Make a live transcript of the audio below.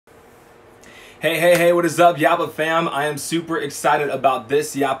Hey, what is up, Yapa fam? I am super excited about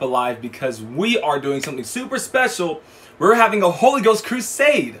this Yapa Live because we are doing something super special. We're having a Holy Ghost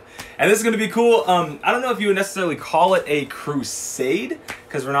crusade. And this is going to be cool. I don't know if you would necessarily call it a crusade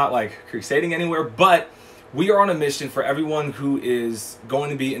because we're not like crusading anywhere, but we are on a mission for everyone who is going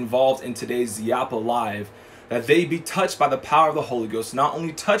to be involved in today's Yapa Live, that they be touched by the power of the Holy Ghost. Not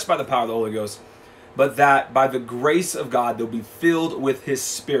only touched by the power of the Holy Ghost, but that by the grace of God, they'll be filled with His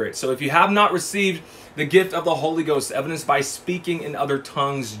Spirit. So if you have not received the gift of the Holy Ghost, evidenced by speaking in other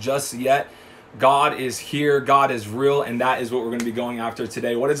tongues just yet, God is here, God is real, and that is what we're going to be going after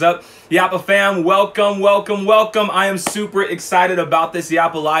today. What is up, Yapa fam? Welcome. I am super excited about this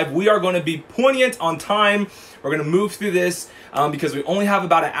Yapa Live. We are going to be poignant on time. We're going to move through this because we only have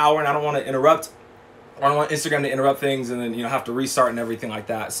about an hour, and I don't want to interrupt. I don't want Instagram to interrupt things and then have to restart and everything like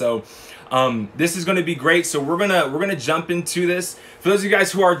that. So this is going to be great. So we're gonna jump into this. For those of you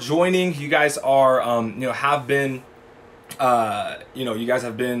guys who are joining, you guys are have been you guys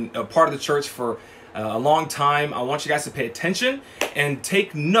have been a part of the church for a long time. I want you guys to pay attention and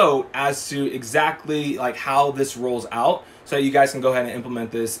take note as to exactly like how this rolls out, so that you guys can go ahead and implement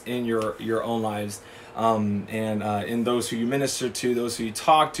this in your own lives. In those who you minister to, those who you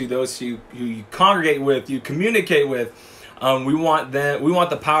talk to, those who you congregate with, you communicate with. We want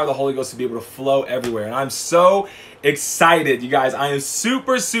the power of the Holy Ghost to be able to flow everywhere. And I'm so excited, you guys. I am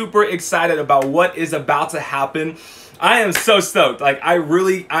super excited about what is about to happen. I am so stoked. Like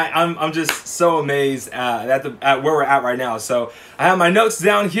I'm just so amazed at where we're at right now. So I have my notes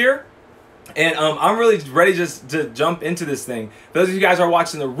down here. And I'm really ready just to jump into this thing. Those of you guys who are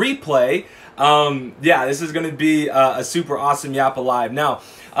watching the replay, this is going to be a super awesome Yapa Live. Now,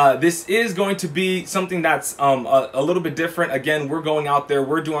 this is going to be something that's a little bit different. Again, we're going out there.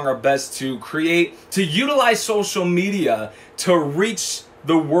 We're doing our best to utilize social media to reach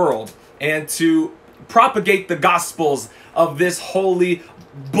the world and to propagate the gospels of this holy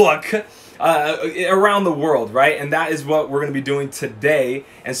book around the world, right? And that is what we're going to be doing today.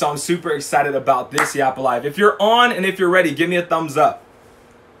 And so I'm super excited about this Yapa Live. If you're on and if you're ready, give me a thumbs up.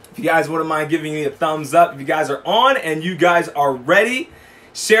 If you guys wouldn't mind giving me a thumbs up. If you guys are on and you guys are ready,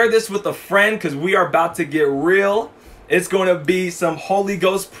 share this with a friend because we are about to get real. It's going to be some Holy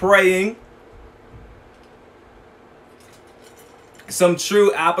Ghost praying. Some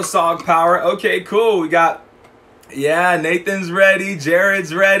true apostolic power. Okay, cool. We got, Nathan's ready.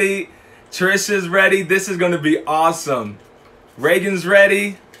 Jared's ready. Trisha's ready. This is going to be awesome. Reagan's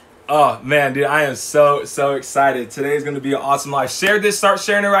ready. Oh, man, dude, I am so excited. Today is going to be an awesome live. Share this. Start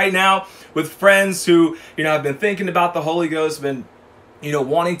sharing it right now with friends who, have been thinking about the Holy Ghost, been,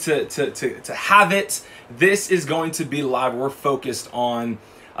 wanting to have it. This is going to be live. We're focused on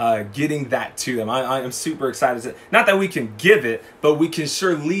getting that to them. I am super excited. Not that we can give it, but we can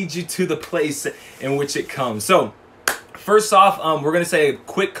sure lead you to the place in which it comes. So, first off, we're going to say a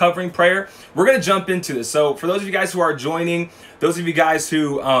quick covering prayer. We're going to jump into this. So for those of you guys who are joining, those of you guys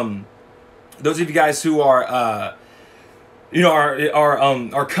who are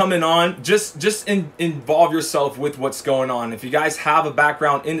coming on, just involve yourself with what's going on. If you guys have a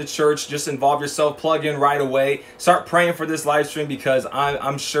background in the church, just involve yourself, plug in right away. Start praying for this live stream because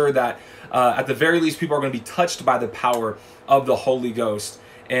I'm sure that at the very least people are going to be touched by the power of the Holy Ghost.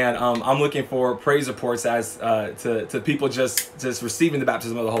 And I'm looking for praise reports as to people just receiving the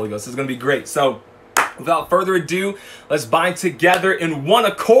baptism of the Holy Ghost. It's going to be great. So without further ado, let's bind together in one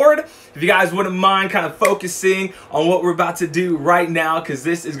accord. If you guys wouldn't mind kind of focusing on what we're about to do right now, because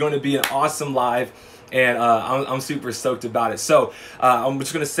this is going to be an awesome live. And I'm super stoked about it. So I'm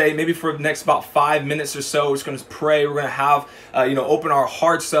just going to say maybe for the next about 5 minutes or so, we're just going to pray. We're going to have, open our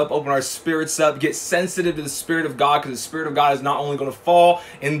hearts up, open our spirits up, get sensitive to the Spirit of God, because the Spirit of God is not only going to fall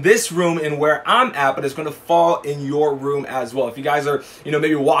in this room and where I'm at, but it's going to fall in your room as well. If you guys are,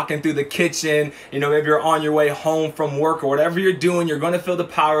 maybe walking through the kitchen, maybe you're on your way home from work or whatever you're doing, you're going to feel the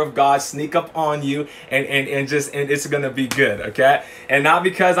power of God sneak up on you and it's going to be good, okay? And not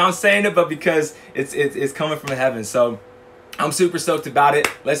because I'm saying it, but because it's coming from heaven. So I'm super stoked about it.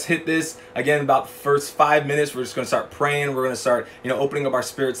 Let's hit this again. About the first 5 minutes, we're just going to start praying. We're going to start, opening up our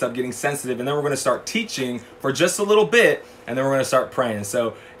spirits up, getting sensitive, and then we're going to start teaching for just a little bit, and then we're going to start praying. So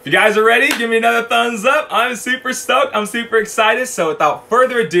if you guys are ready, give me another thumbs up. I'm super stoked. I'm super excited. So without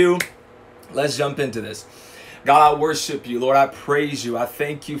further ado, let's jump into this. God, I worship you. Lord, I praise you. I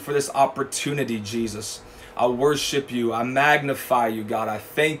thank you for this opportunity, Jesus. I worship you. I magnify you, God. I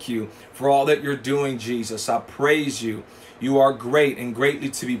thank you for all that you're doing, Jesus. I praise you. You are great and greatly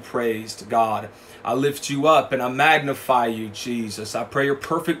to be praised, God. I lift you up and I magnify you, Jesus. I pray your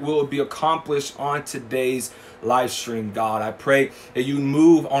perfect will be accomplished on today's live stream, God. I pray that you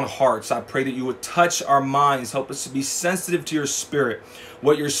move on hearts. I pray that you would touch our minds. Help us to be sensitive to your spirit,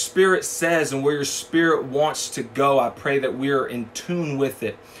 what your spirit says and where your spirit wants to go. I pray that we are in tune with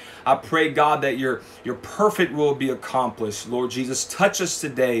it. I pray, God, that your perfect will be accomplished. Lord Jesus, touch us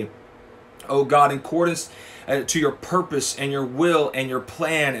today, oh God, in accordance to your purpose and your will and your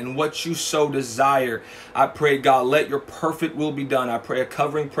plan and what you so desire. I pray, God, let your perfect will be done. I pray a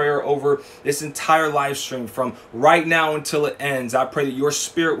covering prayer over this entire live stream from right now until it ends. I pray that your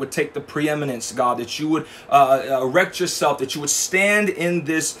spirit would take the preeminence, God, that you would erect yourself, that you would stand in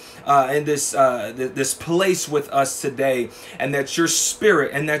this place with us today, and that your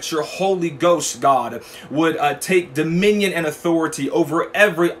spirit and that your Holy Ghost, God, would take dominion and authority over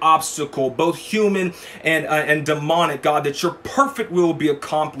every obstacle, both human and demonic, God, that your perfect will be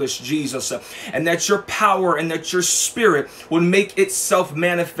accomplished, Jesus, and that your power and that your spirit would make itself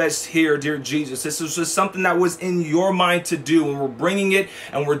manifest here, dear Jesus. This is just something that was in your mind to do, and we're bringing it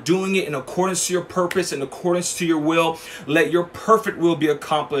and we're doing it in accordance to your purpose, in accordance to your will. Let your perfect will be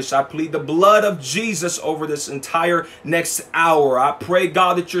accomplished. I plead the blood of Jesus over this entire next hour. I pray,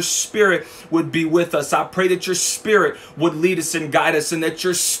 God, that your spirit would be with us. I pray that your spirit would lead us and guide us, and that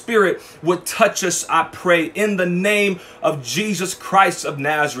your spirit would touch us. I pray in the name of Jesus Christ of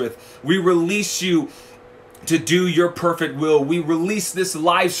Nazareth. We release you to do your perfect will. We release this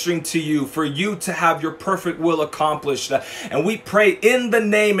live stream to you for you to have your perfect will accomplished. And we pray in the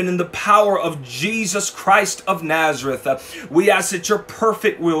name and in the power of Jesus Christ of Nazareth. We ask that your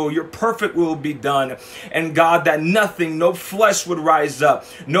perfect will be done. And God, that nothing, no flesh would rise up.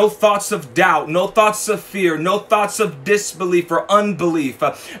 No thoughts of doubt, no thoughts of fear, no thoughts of disbelief or unbelief.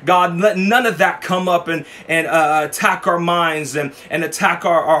 God, let none of that come up and attack our minds and attack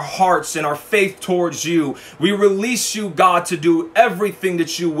our hearts and our faith towards you. We release you, God, to do everything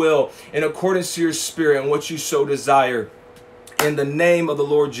that you will in accordance to your spirit and what you so desire. In the name of the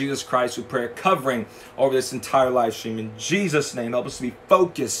Lord Jesus Christ, we pray a covering over this entire live stream. In Jesus' name, help us to be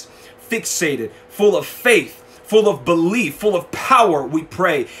focused, fixated, full of faith, full of belief, full of power, we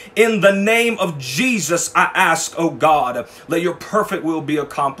pray. In the name of Jesus, I ask, oh God, let your perfect will be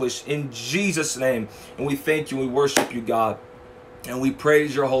accomplished in Jesus' name. And we thank you, we worship you, God. And we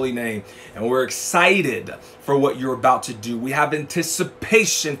praise your holy name, and we're excited for what you're about to do. We have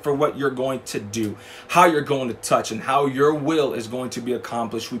anticipation for what you're going to do, how you're going to touch, and how your will is going to be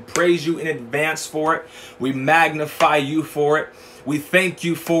accomplished. We praise you in advance for it. We magnify you for it. We thank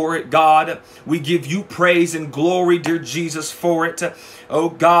you for it, God. We give you praise and glory, dear Jesus, for it. Oh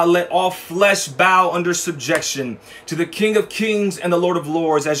God, let all flesh bow under subjection to the King of Kings and the Lord of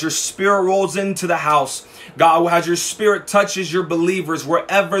Lords as your spirit rolls into the house. God, as your spirit touches your believers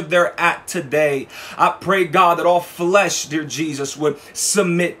wherever they're at today, I pray, God, that all flesh, dear Jesus, would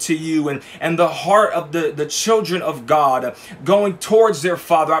submit to you, and the heart of the children of God going towards their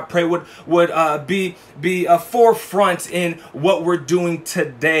Father, I pray would be a forefront in what we're doing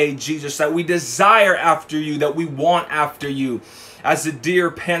today, Jesus, that we desire after you, that we want after you. As the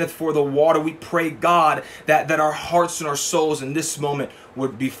deer panteth for the water, we pray, God, that our hearts and our souls in this moment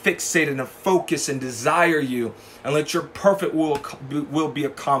would be fixated and focused and desire you. And let your perfect will be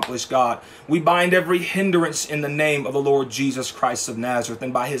accomplished, God. We bind every hindrance in the name of the Lord Jesus Christ of Nazareth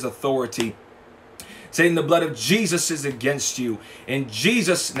and by his authority. Satan, the blood of Jesus is against you. In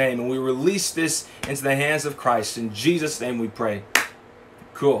Jesus' name, and we release this into the hands of Christ. In Jesus' name we pray.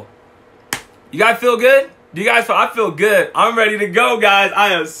 Cool. You guys feel good? Do you guys feel? I feel good. I'm ready to go, guys.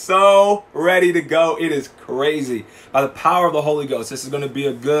 I am so ready to go. It is crazy. By the power of the Holy Ghost, this is going to be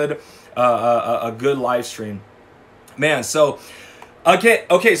a good live stream. Man, so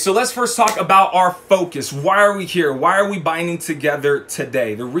okay, so let's first talk about our focus. Why are we here? Why are we binding together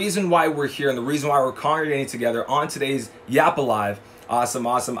today? The reason why we're here and the reason why we're congregating together on today's Yapa Live. Awesome.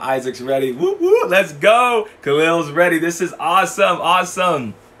 Isaac's ready. Woo, woo, let's go. Khalil's ready. This is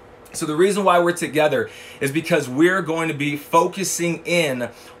awesome. So the reason why we're together is because we're going to be focusing in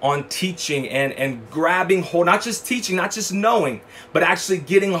on teaching and grabbing hold, not just teaching, not just knowing, but actually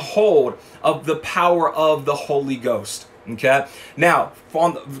getting hold of the power of the Holy Ghost. Okay. Now,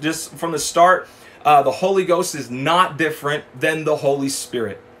 just from the start, the Holy Ghost is not different than the Holy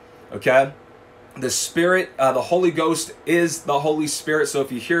Spirit. Okay. the Spirit, the Holy Ghost is the Holy Spirit. So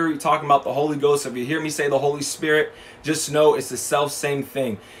if you hear me talking about the Holy Ghost, if you hear me say the Holy Spirit, just know it's the self-same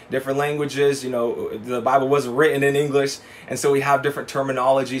thing. Different languages, the Bible wasn't written in English, and so we have different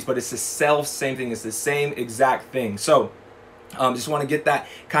terminologies, but it's the self-same thing. It's the same exact thing. So just want to get that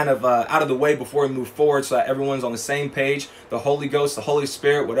kind of out of the way before we move forward so that everyone's on the same page. The Holy Ghost, the Holy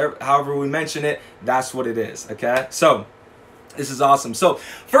Spirit, whatever, however we mention it, that's what it is, okay? So this is awesome. So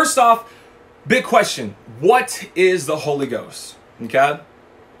first off, big question, what is the Holy Ghost, okay?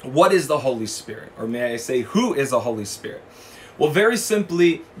 What is the Holy Spirit? Or may I say, who is the Holy Spirit? Well, very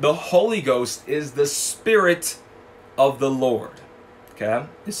simply, the Holy Ghost is the Spirit of the Lord, okay?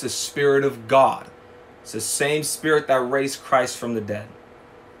 It's the Spirit of God. It's the same Spirit that raised Christ from the dead,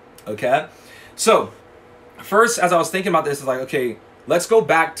 okay? So, first, as I was thinking about this, it's like, okay, let's go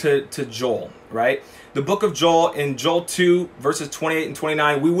back to Joel, right? The book of Joel, in Joel 2, verses 28 and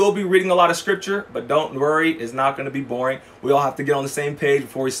 29, we will be reading a lot of scripture, but don't worry, it's not going to be boring. We all have to get on the same page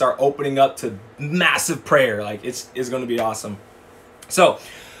before we start opening up to massive prayer. Like, it's going to be awesome. So,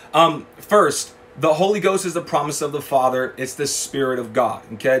 first, the Holy Ghost is the promise of the Father. It's the Spirit of God.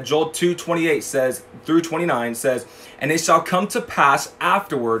 Okay, Joel 2:28 says, through 29 says, and it shall come to pass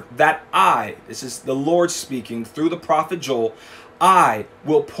afterward that I, this is the Lord speaking through the prophet Joel, I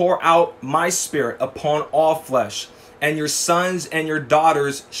will pour out my Spirit upon all flesh, and your sons and your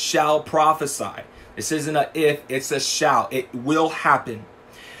daughters shall prophesy. This isn't a if, it's a shall. It will happen.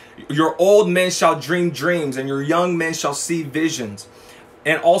 Your old men shall dream dreams, and your young men shall see visions.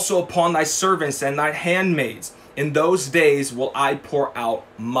 And also upon thy servants and thy handmaids, in those days will I pour out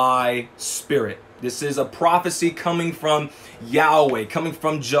my Spirit. This is a prophecy coming from Yahweh, coming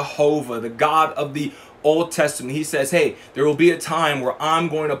from Jehovah, the God of the Old Testament. He says, hey, there will be a time where I'm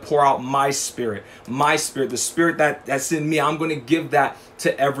going to pour out my Spirit, the Spirit that's in me. I'm going to give that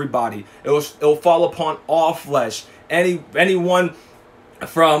to everybody. It'll fall upon all flesh. Anyone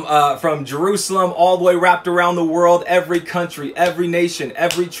from Jerusalem all the way wrapped around the world, every country, every nation,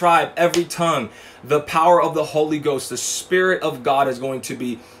 every tribe, every tongue. The power of the Holy Ghost, the Spirit of God is going to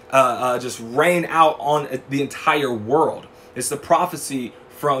be just rain out on the entire world. It's the prophecy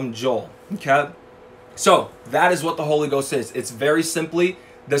from Joel, okay? So that is what the Holy Ghost is. It's very simply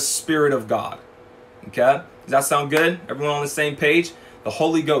the Spirit of God, okay? Does that sound good? Everyone on the same page? The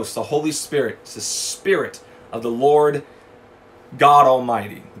Holy Ghost, the Holy Spirit, it's the Spirit of the Lord God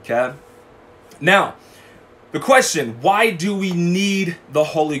Almighty, okay? Now, the question, why do we need the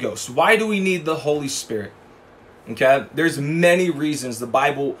Holy Ghost? Why do we need the Holy Spirit? Okay, there's many reasons. The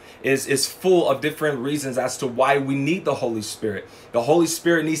Bible is full of different reasons as to why we need the Holy Spirit. The Holy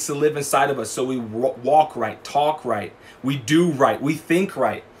Spirit needs to live inside of us so we walk right, talk right, we do right, we think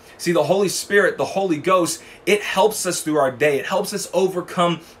right. See, the Holy Spirit, the Holy Ghost, it helps us through our day. It helps us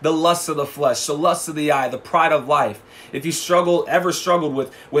overcome the lust of the flesh, the lust of the eye, the pride of life. If you ever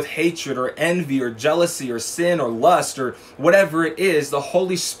struggled with hatred or envy or jealousy or sin or lust or whatever it is, the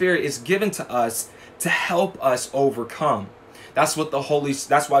Holy Spirit is given to us to help us overcome. That's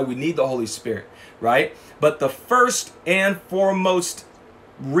why we need the Holy Spirit, right? But the first and foremost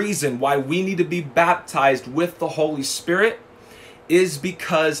reason why we need to be baptized with the Holy Spirit is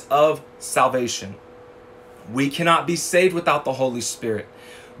because of salvation. We cannot be saved without the Holy Spirit.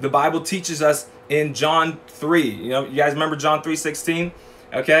 The Bible teaches us in John 3. You guys remember John 3:16?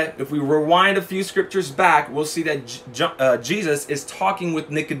 Okay, if we rewind a few scriptures back, we'll see that Jesus is talking with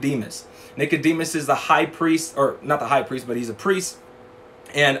Nicodemus. Nicodemus is the high priest, or not the high priest, but he's a priest.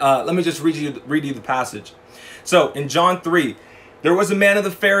 And let me just read you the passage. So in John 3, there was a man of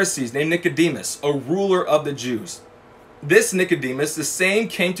the Pharisees named Nicodemus, a ruler of the Jews. This Nicodemus, the same,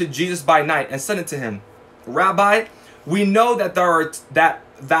 came to Jesus by night and said unto him, Rabbi, we know that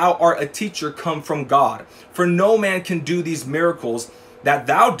thou art a teacher come from God, for no man can do these miracles that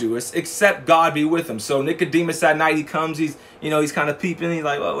thou doest except God be with him. So Nicodemus at night, he comes, he's kind of peeping. He's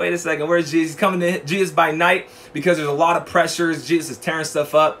like, well, wait a second, where's Jesus? He's coming to Jesus by night because there's a lot of pressures. Jesus is tearing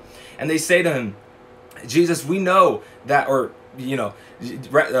stuff up. And they say to him, Jesus, we know that,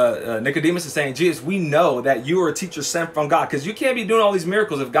 Nicodemus is saying, Jesus, we know that you are a teacher sent from God, because you can't be doing all these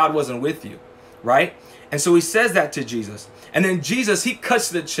miracles if God wasn't with you, right? And so he says that to Jesus. And then Jesus, he cuts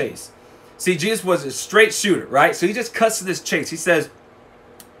to the chase. See, Jesus was a straight shooter, right? So he just cuts to this chase. He says,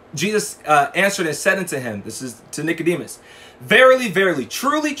 Jesus answered and said unto him, this is to Nicodemus, Verily, verily,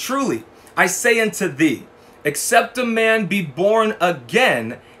 truly, truly, I say unto thee, except a man be born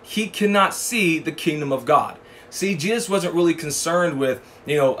again, he cannot see the kingdom of God. See, Jesus wasn't really concerned with,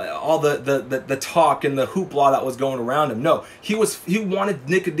 all the talk and the hoopla that was going around him. No, he wanted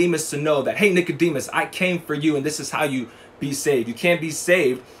Nicodemus to know that, hey, Nicodemus, I came for you, and this is how you be saved. You can't be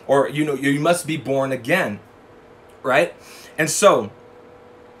saved, or you must be born again, right? And so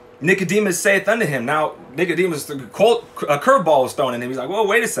Nicodemus saith unto him. Now Nicodemus, a curveball was thrown at him. He's like, well,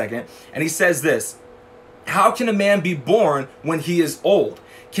 wait a second. And he says this: how can a man be born when he is old?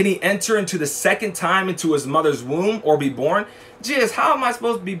 Can he enter into the second time into his mother's womb or be born? Jesus, how am I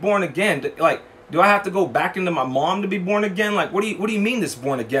supposed to be born again? Like, do I have to go back into my mom to be born again? Like, what do you mean this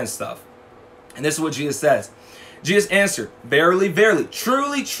born again stuff? And this is what Jesus says. Jesus answered, verily, verily,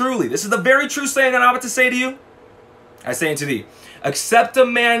 truly, truly. This is the very true saying that I'm about to say to you. I say unto thee, except a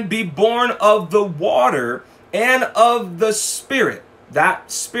man be born of the water and of the Spirit.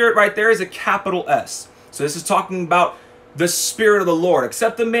 That Spirit right there is a capital S. So this is talking about the Spirit of the Lord.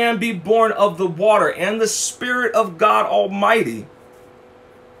 Except a man be born of the water and the Spirit of God Almighty,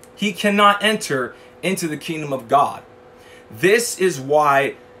 he cannot enter into the kingdom of God. This is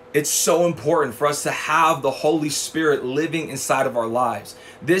why it's so important for us to have the Holy Spirit living inside of our lives.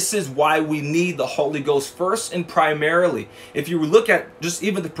 This is why we need the Holy Ghost first and primarily. If you look at just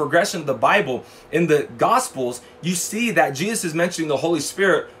even the progression of the Bible in the Gospels, you see that Jesus is mentioning the Holy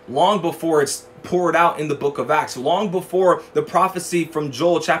Spirit long before it's poured out in the book of Acts, long before the prophecy from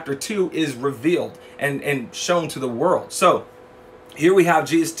Joel chapter 2 is revealed and shown to the world. So here we have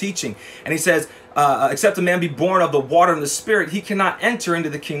Jesus teaching, and he says, except a man be born of the water and the Spirit, he cannot enter into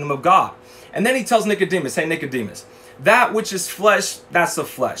the kingdom of God. And then he tells Nicodemus, hey, Nicodemus, that which is flesh, that's of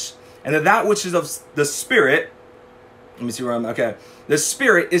flesh. And that which is of the Spirit, let me see where I'm, okay. The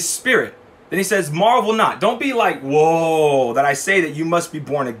Spirit is spirit. Then he says, marvel not. Don't be like, whoa, that I say that you must be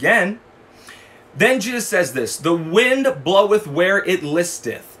born again. Then Jesus says this: the wind bloweth where it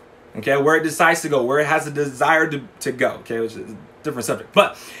listeth. Okay, where it decides to go, where it has a desire to go. Okay, which is a different subject.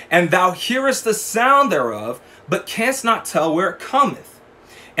 But, and thou hearest the sound thereof, but canst not tell where it cometh,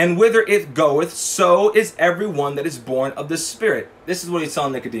 and whither it goeth. So is everyone that is born of the Spirit. This is what he's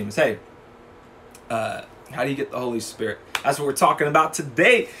telling Nicodemus. Hey, how do you get the Holy Spirit? That's what we're talking about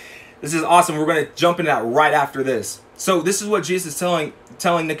today. This is awesome. We're going to jump into that right after this. So this is what Jesus is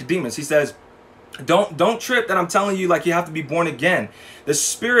telling Nicodemus. He says, Don't trip that I'm telling you like you have to be born again. The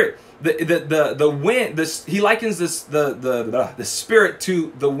Spirit, the wind, he likens the Spirit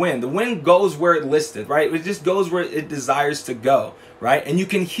to the wind. The wind goes where it listed, right? It just goes where it desires to go, right? And you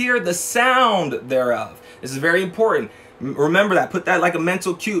can hear the sound thereof. This is very important. Remember that. Put that like a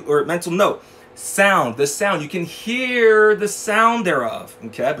mental cue or mental note. Sound, the sound. You can hear the sound thereof,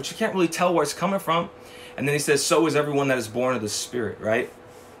 okay? But you can't really tell where it's coming from. And then he says, so is everyone that is born of the Spirit, right?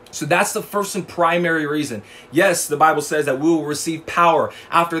 So that's the first and primary reason. Yes, the Bible says that we will receive power.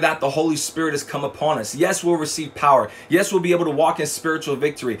 After that, the Holy Spirit has come upon us. Yes, we'll receive power. Yes, we'll be able to walk in spiritual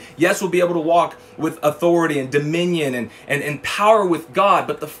victory. Yes, we'll be able to walk with authority and dominion and power with God.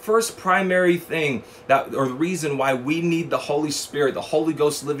 But the first primary thing or the reason why we need the Holy Spirit, the Holy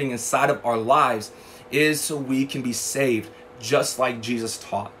Ghost living inside of our lives, is so we can be saved just like Jesus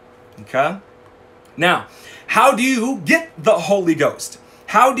taught. Okay? Now, how do you get the Holy Ghost?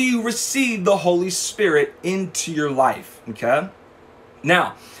 How do you receive the Holy Spirit into your life? Okay.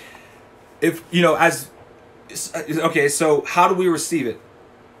 Now, if you know, so how do we receive it?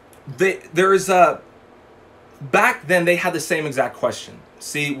 Back then they had the same exact question.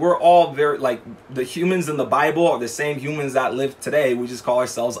 See, we're all very, like, the humans in the Bible are the same humans that live today. We just call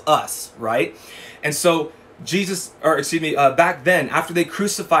ourselves us, right? And so back then, after they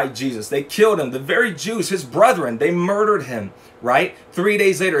crucified Jesus, they killed him. The very Jews, his brethren, they murdered him, right? 3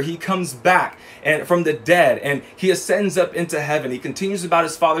 days later, he comes back and from the dead, and he ascends up into heaven. He continues about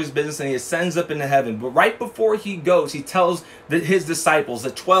his Father's business, and he ascends up into heaven. But right before he goes, he tells his disciples,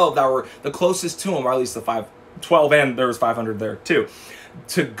 the 12 that were the closest to him, or at least the 12, and there was 500 there too,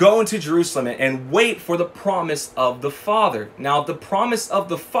 to go into Jerusalem and wait for the promise of the Father. Now, the promise of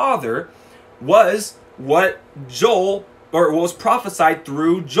the Father was what was prophesied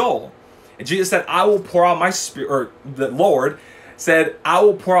through Joel. And Jesus said, I will pour out my Spirit, or the Lord said, I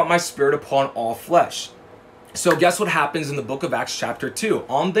will pour out my Spirit upon all flesh. So guess what happens in the book of Acts chapter 2?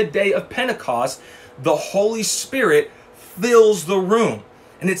 On the day of Pentecost, the Holy Spirit fills the room.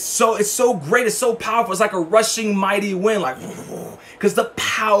 And it's so great, it's so powerful. It's like a rushing mighty wind, like, because the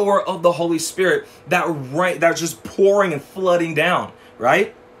power of the Holy Spirit that's just pouring and flooding down,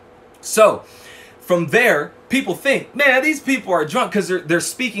 right? So from there, people think, man, these people are drunk because they're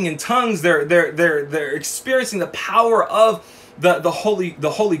speaking in tongues. They're experiencing the power of the Holy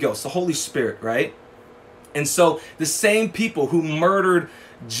Ghost, the Holy Spirit, right? And so the same people who murdered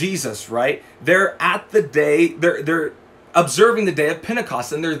Jesus, right? They're observing the day of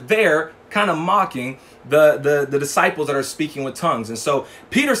Pentecost, and they're there kind of mocking the disciples that are speaking with tongues. And so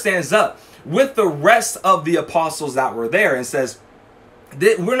Peter stands up with the rest of the apostles that were there and says,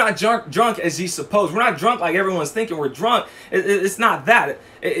 we're not drunk as ye suppose. We're not drunk like everyone's thinking we're drunk. It's not that.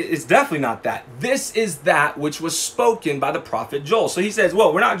 It's definitely not that. This is that which was spoken by the prophet Joel. So he says,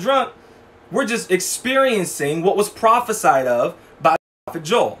 well, we're not drunk. We're just experiencing what was prophesied of by the prophet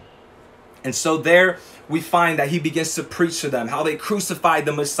Joel. And so there we find that he begins to preach to them how they crucified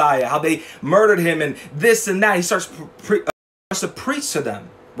the Messiah, how they murdered him, and this and that. He starts to preach to them,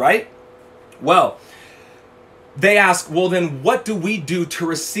 right? Well, they ask, well, then what do we do to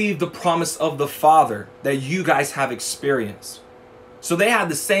receive the promise of the Father that you guys have experienced? So they had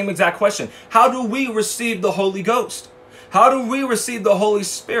the same exact question. How do we receive the Holy Ghost? How do we receive the Holy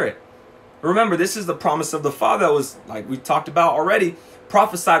Spirit? Remember, this is the promise of the Father that was, like we talked about already,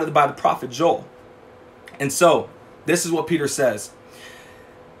 prophesied by the prophet Joel. And so this is what Peter says.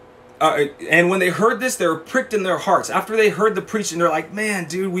 And when they heard this, they were pricked in their hearts. After they heard the preaching, they're like, man,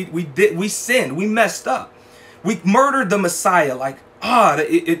 dude, we sinned. We messed up. We murdered the Messiah. Like,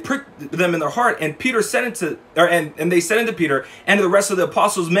 it pricked them in their heart. And Peter said and they said unto Peter and to the rest of the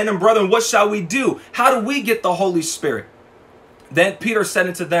apostles, men and brethren, what shall we do? How do we get the Holy Spirit? Then Peter said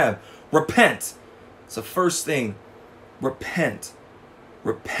unto them, repent. It's the first thing. Repent.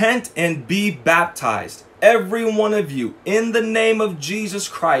 Repent and be baptized, every one of you, in the name of Jesus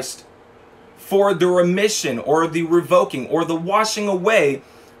Christ, for the remission or the revoking or the washing away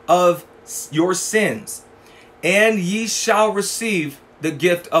of your sins. And ye shall receive the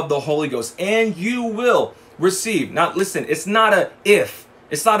gift of the Holy Ghost. And you will receive. Now listen, it's not a if.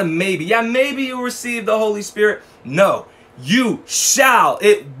 It's not a maybe. Yeah, maybe you'll receive the Holy Spirit. No, you shall.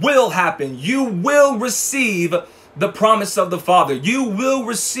 It will happen. You will receive the promise of the Father. You will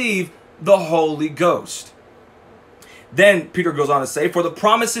receive the Holy Ghost. Then Peter goes on to say, for the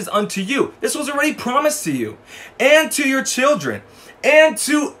promise is unto you. This was already promised to you and to your children and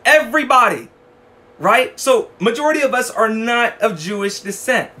to everybody. Right? So majority of us are not of Jewish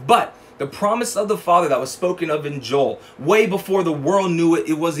descent, but the promise of the Father that was spoken of in Joel, way before the world knew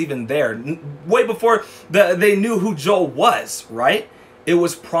it was even there, way before they knew who Joel was, right? It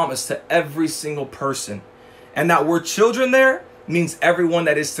was promised to every single person. And that word children there means everyone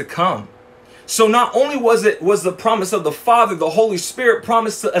that is to come. So not only was the promise of the Father, the Holy Spirit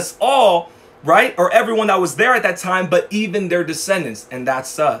promised to us all, right? Or everyone that was there at that time, but even their descendants. And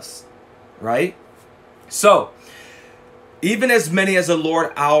that's us, right? So, even as many as the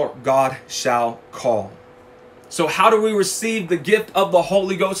Lord our God shall call. So how do we receive the gift of the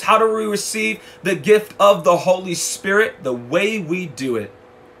Holy Ghost? How do we receive the gift of the Holy Spirit? The way we do it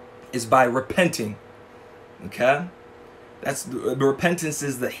is by repenting. Okay? The repentance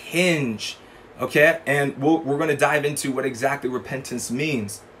is the hinge. Okay? And we're going to dive into what exactly repentance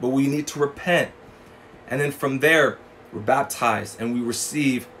means. But we need to repent. And then from there, we're baptized and we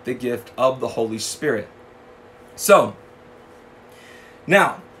receive the gift of the Holy Spirit. So,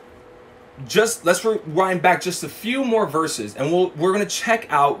 now, let's rewind back just a few more verses, and we're going to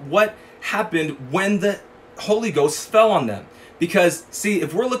check out what happened when the Holy Ghost fell on them. Because, see,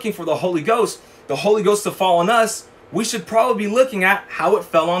 if we're looking for the Holy Ghost to fall on us, we should probably be looking at how it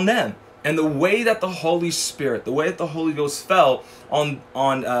fell on them. And the way that the Holy Spirit, the way that the Holy Ghost fell on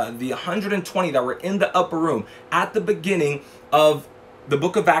the 120 that were in the upper room at the beginning of the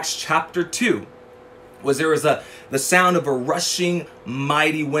book of Acts chapter 2, was there was the sound of a rushing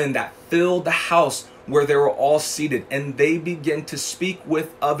mighty wind that filled the house where they were all seated, and they began to speak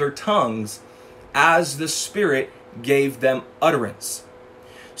with other tongues as the Spirit gave them utterance.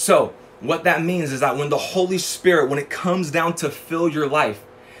 So what that means is that when the Holy Spirit, when it comes down to fill your life,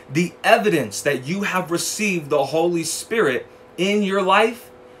 the evidence that you have received the Holy Spirit in your life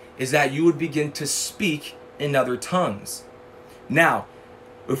is that you would begin to speak in other tongues. Now,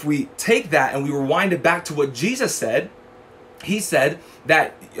 if we take that and we rewind it back to what Jesus said, he said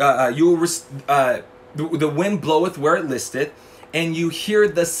that the wind bloweth where it listeth, and you hear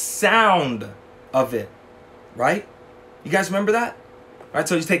the sound of it, right? You guys remember that? All right,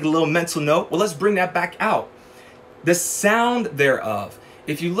 so you take a little mental note. Well, let's bring that back out. The sound thereof.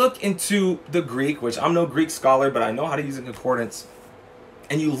 If you look into the Greek, which I'm no Greek scholar, but I know how to use a concordance,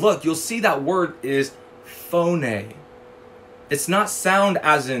 and you look, you'll see that word is phone. It's not sound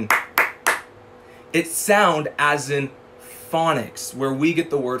as in, it's sound as in phonics, where we get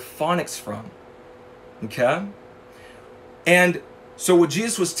the word phonics from. Okay? And so what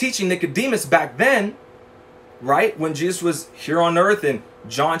Jesus was teaching Nicodemus back then, right? When Jesus was here on earth in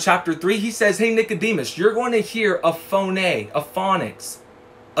John chapter 3, he says, hey, Nicodemus, you're going to hear a phone, a phonics,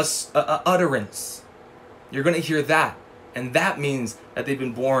 a utterance. You're going to hear that. And that means that they've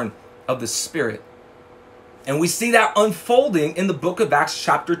been born of the Spirit. And we see that unfolding in the book of Acts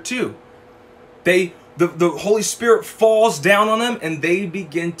chapter 2. The Holy Spirit falls down on them and they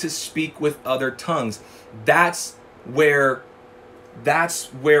begin to speak with other tongues. That's where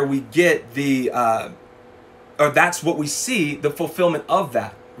we get that's what we see, the fulfillment of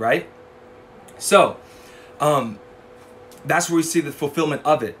that, right? So, that's where we see the fulfillment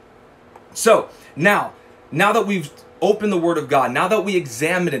of it. So, now that we've opened the Word of God, now that we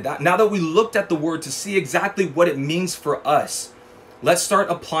examined it, now that we looked at the Word to see exactly what it means for us, let's start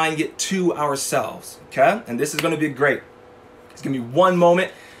applying it to ourselves, okay? And this is going to be great. It's going to be one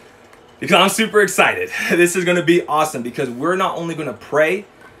moment because I'm super excited. This is going to be awesome because we're not only going to pray,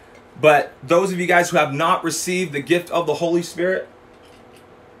 but those of you guys who have not received the gift of the Holy Spirit,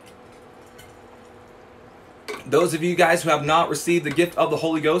 those of you guys who have not received the gift of the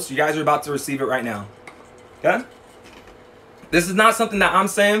Holy Ghost, you guys are about to receive it right now, okay? This is not something that I'm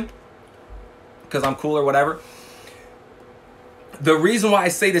saying because I'm cool or whatever. The reason why I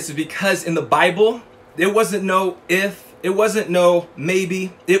say this is because in the Bible, it wasn't no if, it wasn't no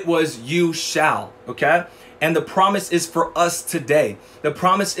maybe, it was you shall, okay? And the promise is for us today. The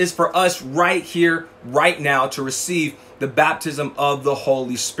promise is for us right here, right now, to receive the baptism of the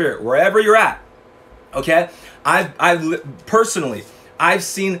Holy Spirit, wherever you're at, okay? I've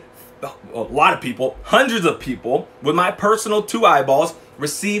seen a lot of people, hundreds of people, with my personal 2 eyeballs,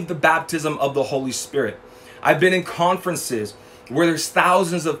 receive the baptism of the Holy Spirit. I've been in conferences where there's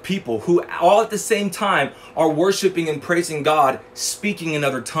thousands of people who all at the same time are worshiping and praising God, speaking in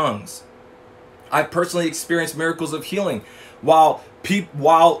other tongues. I've personally experienced miracles of healing while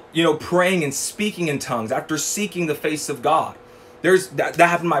praying and speaking in tongues after seeking the face of God. That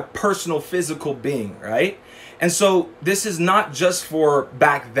happened in my personal physical being, right? And so this is not just for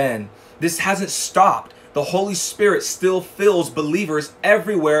back then. This hasn't stopped. The Holy Spirit still fills believers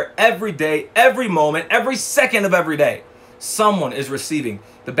everywhere, every day, every moment, every second of every day. Someone is receiving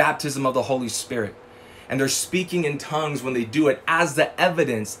the baptism of the Holy Spirit. And they're speaking in tongues when they do it as the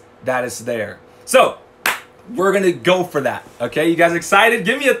evidence that is there. So, we're going to go for that. Okay, you guys excited?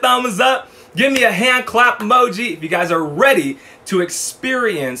 Give me a thumbs up. Give me a hand clap emoji if you guys are ready to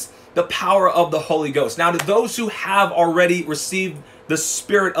experience the power of the Holy Ghost. Now, to those who have already received the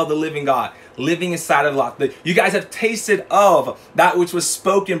Spirit of the living God living inside of life, you guys have tasted of that which was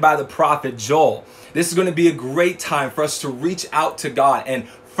spoken by the prophet Joel. This is going to be a great time for us to reach out to God and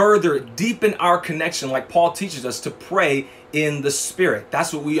further deepen our connection, like Paul teaches us, to pray in the Spirit.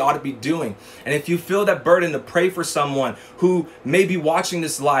 That's what we ought to be doing. And if you feel that burden to pray for someone who may be watching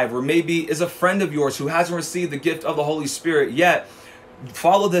this live, or maybe is a friend of yours who hasn't received the gift of the Holy Spirit yet,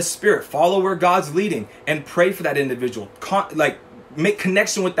 follow the Spirit, follow where God's leading, and pray for that individual. Make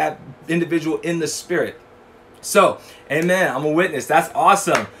connection with that individual in the Spirit. So, amen. I'm a witness. That's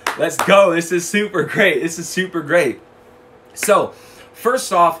awesome. Let's go. This is super great. This is super great. So,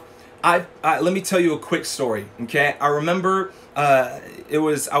 first off, let me tell you a quick story. Okay, I remember I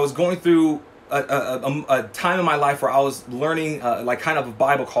was going through a time in my life where I was learning like kind of a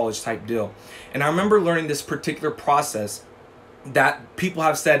Bible college type deal, and I remember learning this particular process that people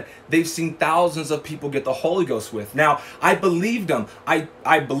have said they've seen thousands of people get the Holy Ghost with. Now, I believed them.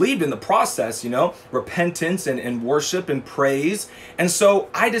 I believed in the process, repentance and worship and praise. And so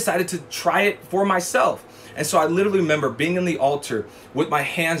I decided to try it for myself. And so I literally remember being in the altar with my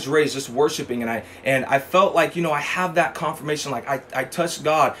hands raised, just worshiping. And I felt like, I have that confirmation, like I touched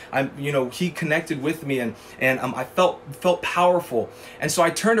God. He connected with me, and I felt powerful. And so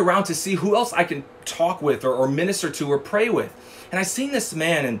I turned around to see who else I can talk with or minister to or pray with. And I seen this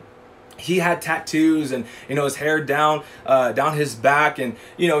man, and he had tattoos, and his hair down his back, and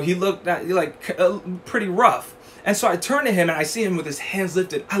he looked like pretty rough. And so I turn to him and I see him with his hands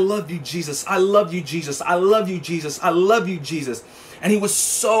lifted. I love you, Jesus. I love you, Jesus. I love you, Jesus. I love you, Jesus. And he was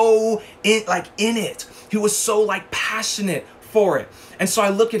so in it. He was so passionate for it. And so I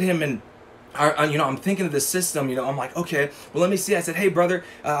look at him, and I'm thinking of the system. I'm like, okay, well, let me see. I said, hey, brother,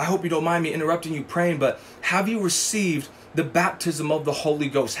 I hope you don't mind me interrupting you praying, but have you received the baptism of the Holy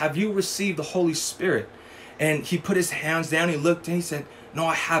Ghost? Have you received the Holy Spirit? And he put his hands down. He looked and he said, no,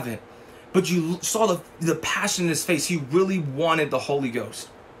 I haven't. But you saw the passion in his face. He really wanted the Holy Ghost.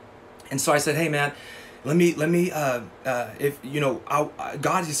 And so I said, hey, man,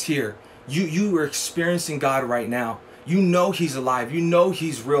 God is here. You are experiencing God right now. He's alive.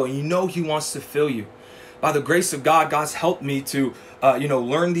 He's real. And he wants to fill you. By the grace of God, God's helped me to,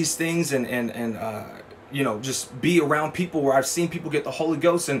 learn these things and just be around people where I've seen people get the Holy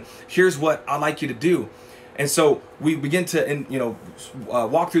Ghost. And here's what I'd like you to do. And so we begin to,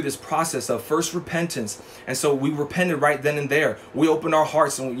 walk through this process of first repentance. And so we repented right then and there. We opened our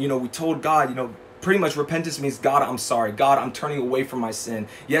hearts and, we told God, pretty much repentance means, God, I'm sorry. God, I'm turning away from my sin.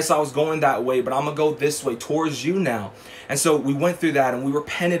 Yes, I was going that way, but I'm going to go this way towards you now. And so we went through that and we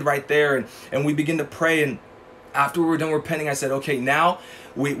repented right there, and we began to pray. And after we were done repenting, I said, okay, now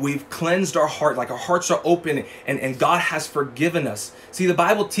we've cleansed our heart, like our hearts are open, and God has forgiven us. See, the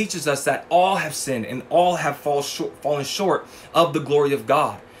Bible teaches us that all have sinned and all have fallen short of the glory of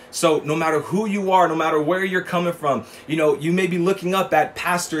God. So no matter who you are, no matter where you're coming from, you may be looking up at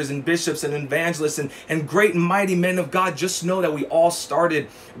pastors and bishops and evangelists and great and mighty men of God. Just know that we all started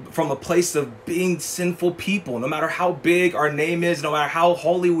from a place of being sinful people. No matter how big our name is, no matter how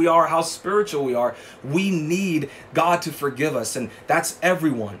holy we are, how spiritual we are, we need God to forgive us. And that's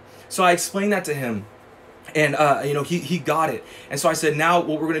everyone. So I explained that to him. And, he got it. And so I said, now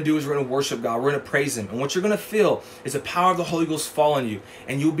what we're going to do is we're going to worship God. We're going to praise him. And what you're going to feel is the power of the Holy Ghost fall on you.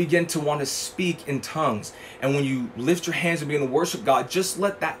 And you'll begin to want to speak in tongues. And when you lift your hands and begin to worship God, just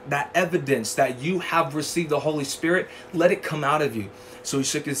let that evidence that you have received the Holy Spirit, let it come out of you. So he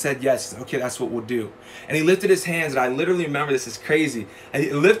shook his head, yes, okay, that's what we'll do. And he lifted his hands, and I literally remember this is crazy. And he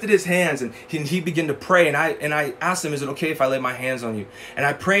lifted his hands, and he began to pray. And I asked him, is it okay if I lay my hands on you? And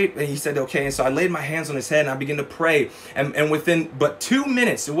I prayed, and he said, okay. And so I laid my hands on his head, and I began to pray. And within but 2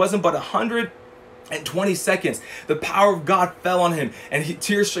 minutes, it wasn't but 120 seconds, the power of God fell on him. And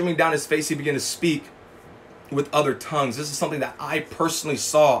tears streaming down his face, he began to speak with other tongues. This is something that I personally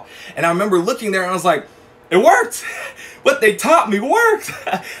saw. And I remember looking there, and I was like, it worked. What they taught me worked.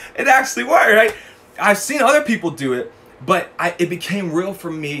 It actually worked, right? I've seen other people do it, but it became real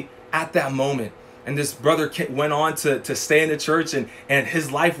for me at that moment. And this brother went on to stay in the church, and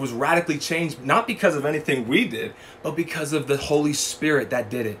his life was radically changed, not because of anything we did, but because of the Holy Spirit that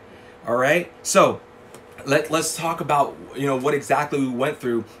did it. All right? So let's talk about, what exactly we went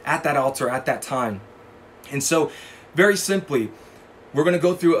through at that altar at that time. And so very simply, we're going to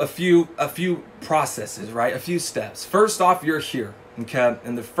go through a few processes, right? A few steps. First off, you're here, okay?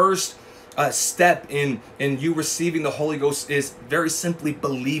 And the first step in you receiving the Holy Ghost is very simply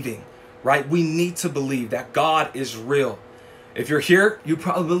believing, right? We need to believe that God is real. If you're here, you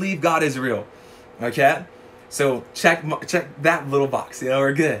probably believe God is real, okay? So check that little box,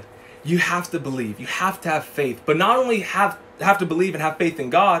 we're good. You have to believe. You have to have faith. But not only have to believe and have faith in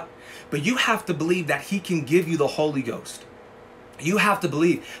God, but you have to believe that he can give you the Holy Ghost. You have to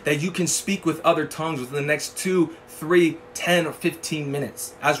believe that you can speak with other tongues within the next 2, 3, 10, or 15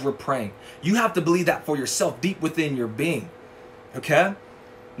 minutes as we're praying. You have to believe that for yourself deep within your being. Okay?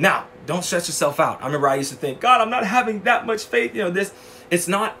 Now, don't stress yourself out. I remember I used to think, God, I'm not having that much faith. It's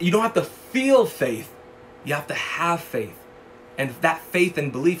not, you don't have to feel faith. You have to have faith. And that faith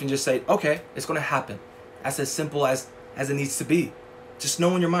and belief, and just say, okay, it's going to happen. That's as simple as it needs to be. Just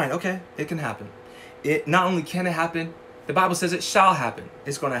know in your mind, okay, it can happen. It not only can it happen, the Bible says it shall happen.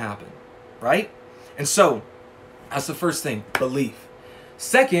 It's going to happen, right? And so that's the first thing, belief.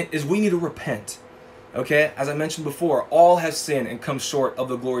 Second is we need to repent, okay? As I mentioned before, all have sinned and come short of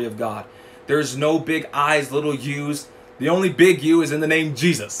the glory of God. There's no big I's, little U's. The only big U is in the name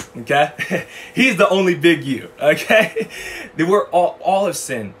Jesus, okay? He's the only big U, okay? We're all have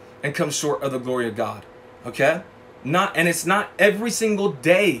sinned and come short of the glory of God, okay? And it's not every single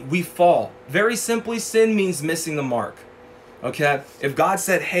day we fall. Very simply, sin means missing the mark. Okay, if God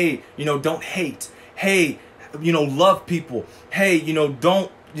said, hey, don't hate, hey, love people, hey,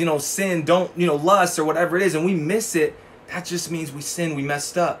 don't, sin, don't, lust or whatever it is, and we miss it, that just means we sinned, we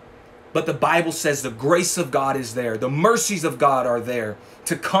messed up. But the Bible says the grace of God is there, the mercies of God are there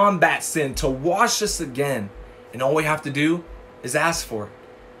to combat sin, to wash us again. And all we have to do is ask for it,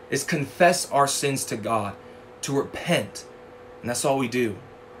 is confess our sins to God, to repent. And that's all we do.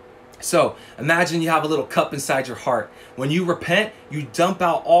 So imagine you have a little cup inside your heart. When you repent, you dump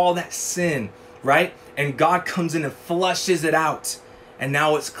out all that sin, right? And God comes in and flushes it out. And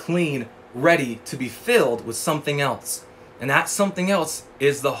now it's clean, ready to be filled with something else. And that something else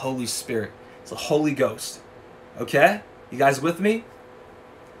is the Holy Spirit. It's the Holy Ghost. Okay? You guys with me?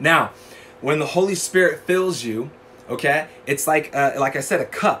 Now, when the Holy Spirit fills you, okay, it's like I said, a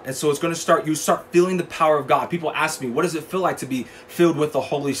cup. And so it's going to you start feeling the power of God. People ask me, what does it feel like to be filled with the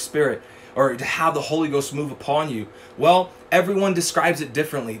Holy Spirit, or to have the Holy Ghost move upon you? Well, everyone describes it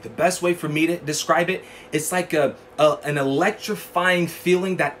differently. The best way for me to describe it, it's like an electrifying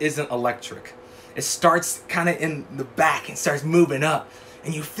feeling that isn't electric. It starts kind of in the back and starts moving up.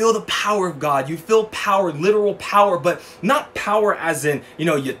 And you feel the power of God. You feel power, literal power, but not power as in,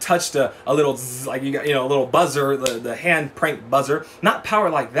 you touched a little, like you got, a little buzzer, the hand prank buzzer. Not power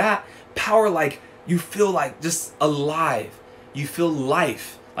like that. Power like you feel like just alive. You feel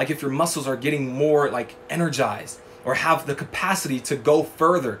life. Like if your muscles are getting more like energized or have the capacity to go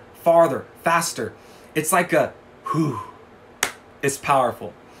further, farther, faster. It's like a whew. It's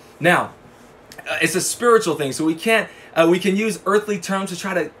powerful. Now, it's a spiritual thing, so we can use earthly terms to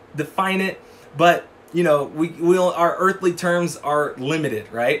try to define it, but you know, our earthly terms are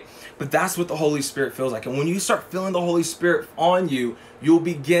limited, right? But that's what the Holy Spirit feels like. And when you start feeling the Holy Spirit on you, you'll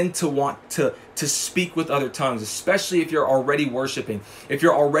begin to want to speak with other tongues, especially if you're already worshiping, if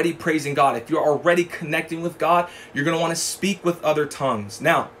you're already praising God, if you're already connecting with God, you're going to want to speak with other tongues.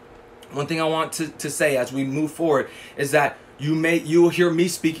 Now, one thing I want to say as we move forward is that you will hear me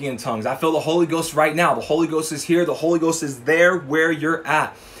speaking in tongues. I feel the Holy Ghost right now. The Holy Ghost is here. The Holy Ghost is there where you're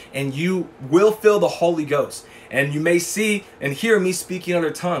at. And you will feel the Holy Ghost. And you may see and hear me speaking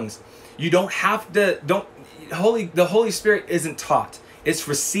other tongues. You don't have to, the Holy Spirit isn't taught. It's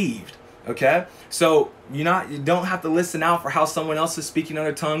received. Okay? So you don't have to listen out for how someone else is speaking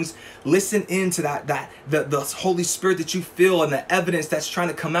other tongues. Listen into the Holy Spirit that you feel and the evidence that's trying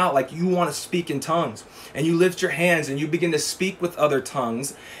to come out, like you want to speak in tongues. And you lift your hands and you begin to speak with other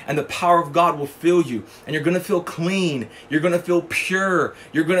tongues, and the power of God will fill you, and you're going to feel clean. You're going to feel pure.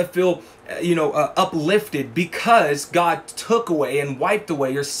 You're going to feel uplifted because God took away and wiped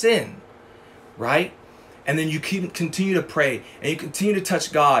away your sin, right? And then you continue to pray and you continue to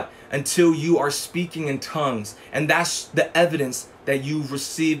touch God until you are speaking in tongues. And that's the evidence that you've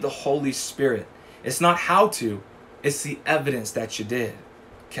received the Holy Spirit. It's not how to, it's the evidence that you did.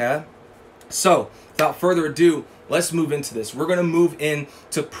 Okay? So, without further ado, let's move into this. We're going to move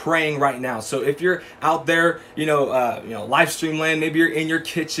into praying right now. So if you're out there, live stream land, maybe you're in your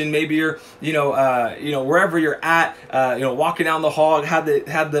kitchen, maybe you're, wherever you're at, walking down the hall, have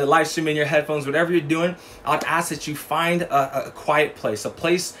the live stream in your headphones, whatever you're doing, I'd ask that you find a quiet place, a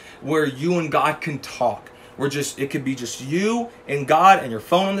place where you and God can talk. It could be just you and God and your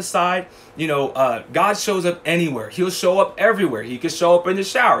phone on the side. God shows up anywhere. He'll show up everywhere. He could show up in the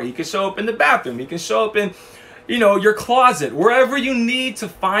shower. He could show up in the bathroom. He can show up in, your closet, wherever you need to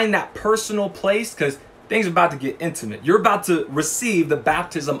find that personal place, because things are about to get intimate. You're about to receive the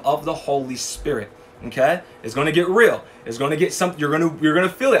baptism of the Holy Spirit. Okay? It's going to get real. It's going to get something. You're going to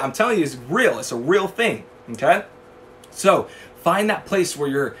feel it. I'm telling you, it's real. It's a real thing. Okay? So find that place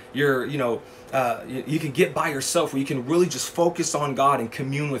where you can get by yourself, where you can really just focus on God and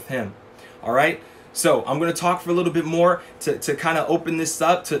commune with Him. All right? So I'm going to talk for a little bit more to kind of open this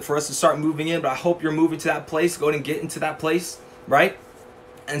up for us to start moving in, but I hope you're moving to that place. Go ahead and get into that place, right?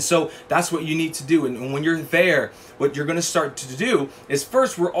 And so that's what you need to do. And when you're there, what you're going to start to do is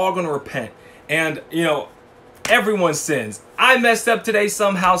first, we're all going to repent. And, everyone sins. I messed up today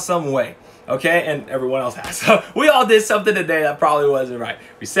somehow, some way. Okay, and everyone else has. So we all did something today that probably wasn't right.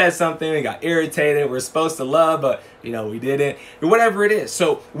 We said something, we got irritated, we're supposed to love, but we didn't. Or whatever it is.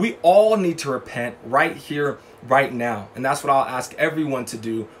 So we all need to repent right here, right now. And that's what I'll ask everyone to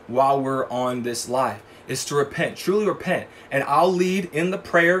do while we're on this live, is to repent, truly repent. And I'll lead in the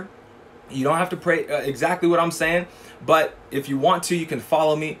prayer. You don't have to pray exactly what I'm saying, but if you want to, you can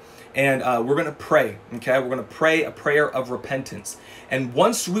follow me. And we're going to pray, okay? We're going to pray a prayer of repentance. And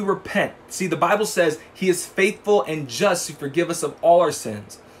once we repent, see, the Bible says He is faithful and just to forgive us of all our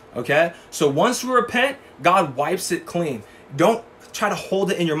sins, okay? So once we repent, God wipes it clean. Don't try to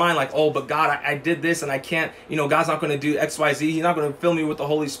hold it in your mind like, oh, but God, I did this and I can't, God's not going to do X, Y, Z. He's not going to fill me with the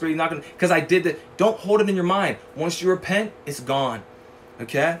Holy Spirit. He's not going to, because I did that. Don't hold it in your mind. Once you repent, it's gone,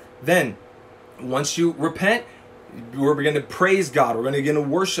 okay? Then, once you repent, we're beginning to praise God. We're going to begin to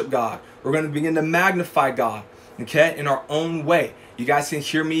worship God. We're going to begin to magnify God, okay, in our own way. You guys can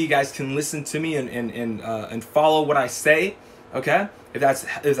hear me. You guys can listen to me and follow what I say, okay, if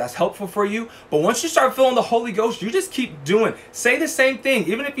that's helpful for you. But once you start feeling the Holy Ghost, you just keep doing. Say the same thing,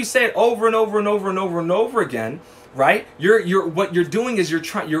 even if you say it over and over and over and over and over again. Right? What you're doing is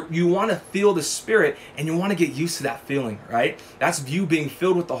you want to feel the Spirit, and you want to get used to that feeling, right? That's you being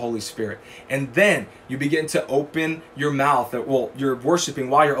filled with the Holy Spirit. And then you begin to open your mouth. Well, you're worshiping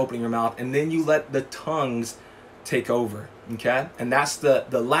while you're opening your mouth, and then you let the tongues take over. Okay? And that's the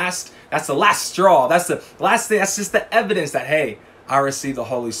last straw. That's the last thing. That's just the evidence that, hey, I received the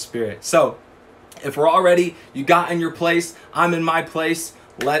Holy Spirit. So if we're all ready, you got in your place, I'm in my place,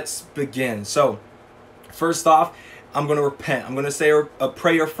 let's begin. So first off, I'm going to repent. I'm going to say a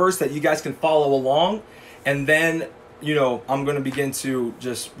prayer first that you guys can follow along. And then, I'm going to begin to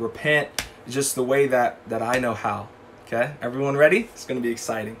just repent just the way that I know how. Okay? Everyone ready? It's going to be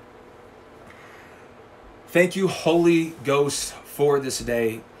exciting. Thank you, Holy Ghost, for this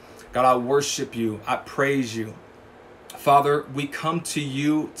day. God, I worship you. I praise you. Father, we come to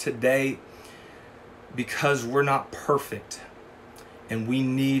you today because we're not perfect and we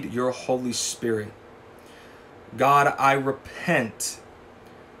need your Holy Spirit. God, I repent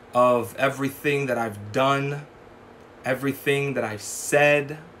of everything that I've done, everything that I've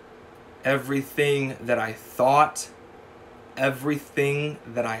said, everything that I thought, everything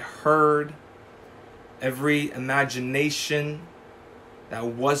that I heard, every imagination that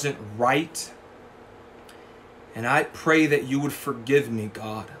wasn't right. And I pray that you would forgive me,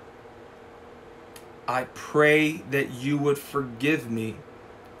 God. I pray that you would forgive me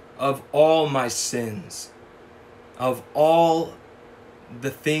of all my sins, of all the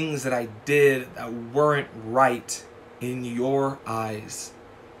things that I did that weren't right in your eyes.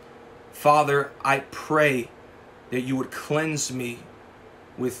 Father, I pray that you would cleanse me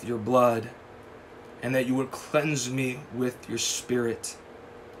with your blood and that you would cleanse me with your Spirit.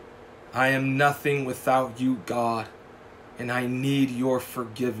 I am nothing without you, God, and I need your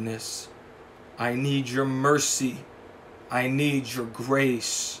forgiveness. I need your mercy. I need your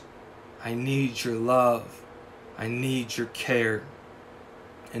grace. I need your love. I need your care.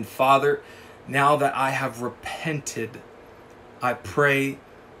 And Father, now that I have repented, I pray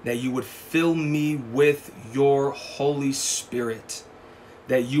that you would fill me with your Holy Spirit,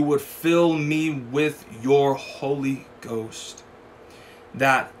 that you would fill me with your Holy Ghost,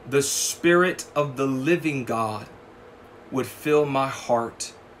 that the Spirit of the living God would fill my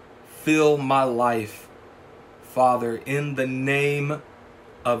heart, fill my life. Father, in the name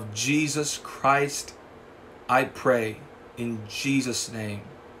of Jesus Christ, I pray in Jesus' name.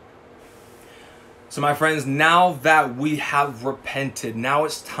 So my friends, now that we have repented, now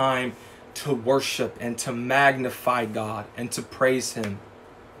it's time to worship and to magnify God and to praise Him.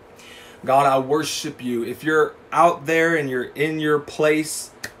 God, I worship you. If you're out there and you're in your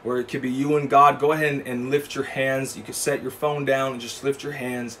place where it could be you and God, go ahead and lift your hands. You can set your phone down and just lift your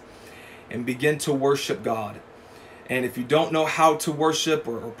hands and begin to worship God. And if you don't know how to worship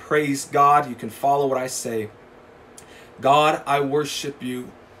or praise God, you can follow what I say. God, I worship you.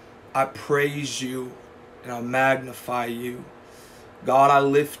 I praise you and I magnify you. God, I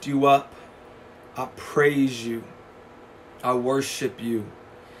lift you up. I praise you. I worship you.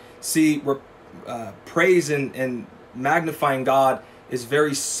 See, praise and magnifying God is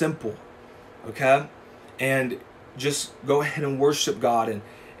very simple, okay? And just go ahead and worship God.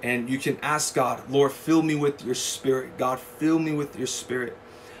 And you can ask God, Lord, fill me with your Spirit. God, fill me with your Spirit.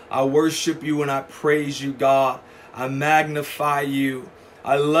 I worship you and I praise you, God. I magnify you.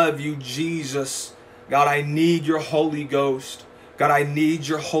 I love you, Jesus. God, I need your Holy Ghost. God, I need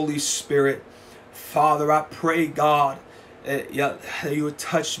your Holy Spirit. Father, I pray, God, that you would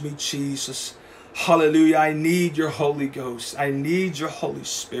touch me, Jesus. Hallelujah. I need your Holy Ghost. I need your Holy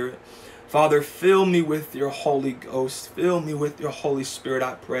Spirit. Father, fill me with your Holy Ghost. Fill me with your Holy Spirit,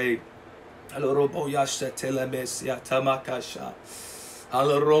 I pray. Hallelujah.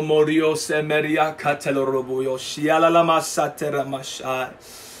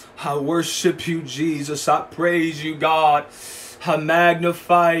 I worship you, Jesus. I praise you, God. I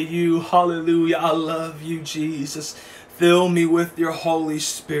magnify you. Hallelujah. I love you, Jesus. Fill me with your Holy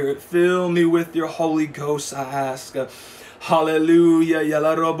Spirit. Fill me with your Holy Ghost, I ask. Hallelujah.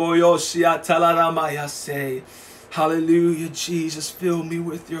 Hallelujah, Jesus. Fill me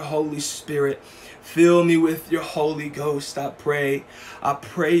with your Holy Spirit. Fill me with your Holy Ghost, I pray. I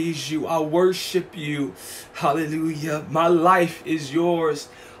praise you. I worship you. Hallelujah. My life is yours.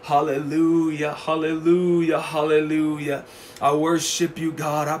 Hallelujah. Hallelujah. Hallelujah. I worship you,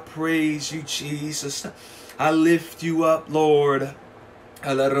 God. I praise you, Jesus. I lift you up, Lord.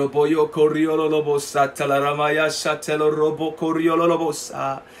 In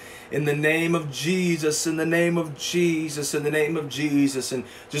the name of Jesus, in the name of Jesus, in the name of Jesus. And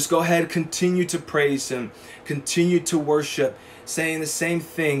just go ahead, continue to praise Him. Continue to worship, saying the same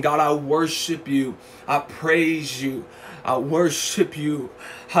thing. God, I worship you. I praise you. I worship you.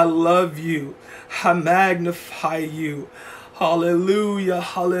 I love you. I magnify you. Hallelujah,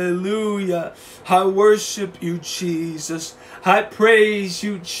 hallelujah. I worship you, Jesus. I praise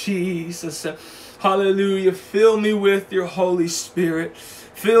you, Jesus. Hallelujah. Fill me with your Holy Spirit.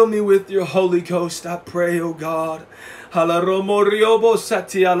 Fill me with your Holy Ghost, I pray, oh God.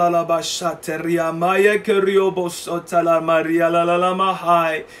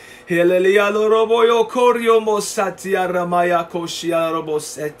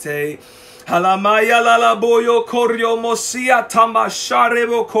 Halamaya la boyo korio mosia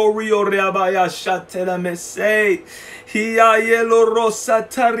tamasharebo korio reabaya shatela mese. Hiya yelo rosa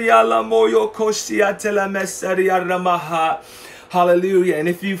taria la moyo kosia tela meseria ramaha. Hallelujah. And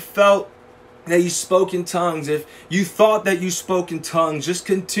if you felt that you spoke in tongues, if you thought that you spoke in tongues, just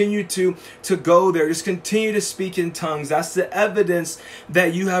continue to go there. Just continue to speak in tongues. That's the evidence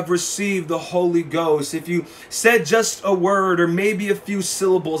that you have received the Holy Ghost. If you said just a word or maybe a few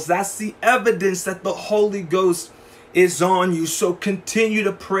syllables, that's the evidence that the Holy Ghost is on you. So continue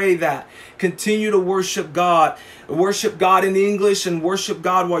to pray that. Continue to worship God. Worship God in English and worship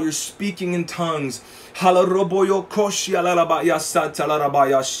God while you're speaking in tongues. Halaroboyo koshi alalabaya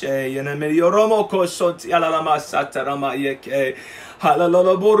satalarabaya she and emilioromo kosoti alalamasata ramayeke.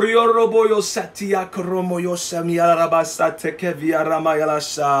 Halaloloborio roboyo satia koromoyo samialarabasate kevia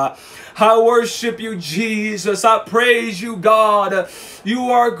ramayalasha. I worship you, Jesus. I praise you, God. You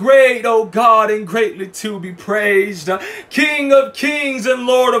are great, oh God, and greatly to be praised. King of kings and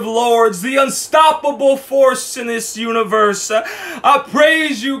Lord of lords, the unstoppable force in this universe. I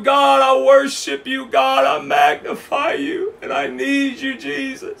praise you, God. I worship you, God. I magnify you, and I need you,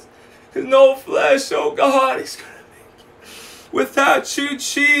 Jesus. Because no flesh, oh God, is going to make it. Without you,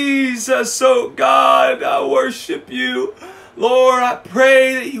 Jesus, oh God, I worship you. Lord, I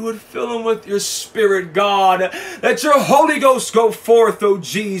pray that you would fill them with your Spirit, God. That your Holy Ghost go forth, oh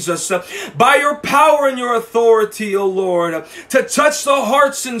Jesus, by your power and your authority, oh Lord, to touch the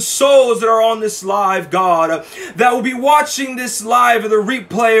hearts and souls that are on this live, God, that will be watching this live or the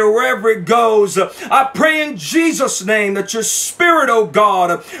replay or wherever it goes. I pray in Jesus' name that your Spirit, oh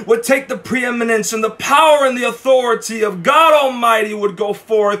God, would take the preeminence and the power and the authority of God Almighty would go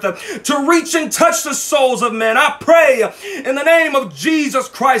forth to reach and touch the souls of men. I pray in the name of Jesus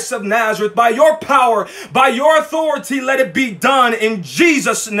Christ of Nazareth, by your power, by your authority, let it be done in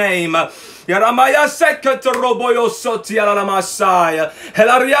Jesus' name. Demonstrate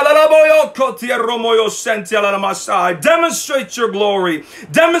your glory.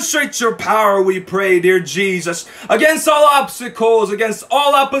 Demonstrate your power, we pray, dear Jesus. Against all obstacles, against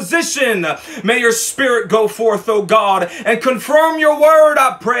all opposition, may your Spirit go forth, O God, and confirm your word,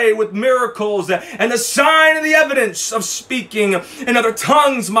 I pray, with miracles and the sign and the evidence of speaking in other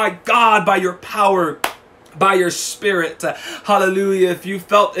tongues, my God, by your power, by your Spirit. Hallelujah.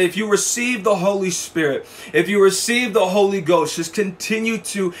 If you received the Holy Spirit, if you received the Holy Ghost, just continue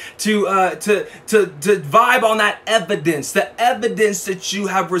to vibe on that evidence, the evidence that you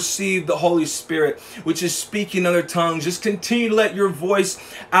have received the Holy Spirit, which is speaking other tongues. Just continue to let your voice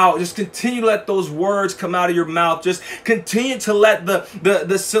out. Just continue to let those words come out of your mouth. Just continue to let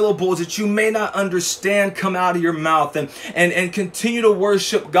the syllables that you may not understand come out of your mouth, and continue to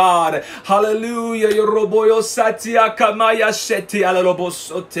worship God. Hallelujah. Hallelujah,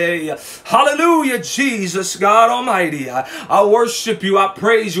 Jesus, God Almighty. I worship you. I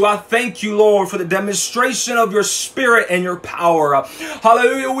praise you. I thank you, Lord, for the demonstration of your Spirit and your power.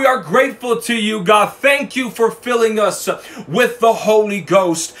 Hallelujah. We are grateful to you, God. Thank you for filling us with the Holy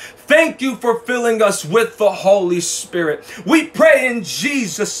Ghost. Thank you for filling us with the Holy Spirit. We pray in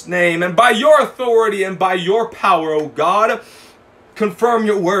Jesus' name, and by your authority and by your power, oh God, confirm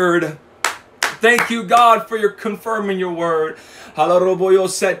your word. Thank you, God, for your confirming your word. Hallelujah.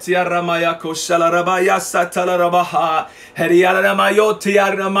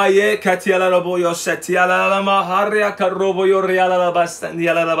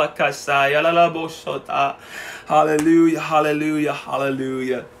 Hallelujah.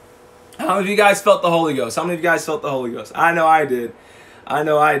 Hallelujah. How many of you guys felt the Holy Ghost? How many of you guys felt the Holy Ghost? I know I did. I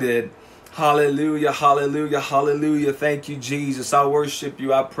know I did. Hallelujah. Hallelujah. Hallelujah. Thank you, Jesus. I worship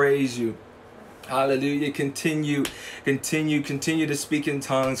you. I praise you. Hallelujah. Continue to speak in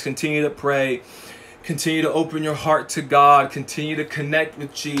tongues. Continue to pray. Continue to open your heart to God. Continue to connect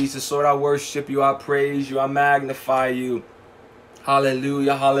with Jesus. Lord, I worship you. I praise you. I magnify you.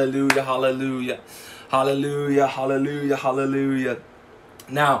 Hallelujah. Hallelujah. Hallelujah. Hallelujah. Hallelujah. Hallelujah.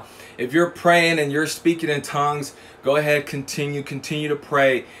 Now, if you're praying and you're speaking in tongues, go ahead, continue to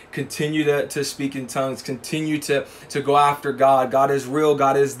pray, continue to speak in tongues, continue to go after God. God is real,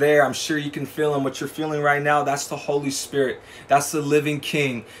 God is there. I'm sure you can feel him. What you're feeling right now, that's the Holy Spirit. That's the living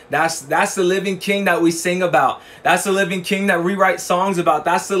King. That's the living King that we sing about. That's the living King that we write songs about.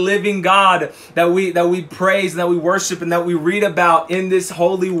 That's the living God that we praise and that we worship and that we read about in this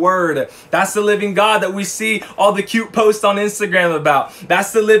holy word. That's the living God that we see all the cute posts on Instagram about.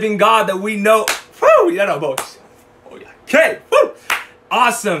 That's the living God that we know. Woo, yeah, no, boys. Okay, woo!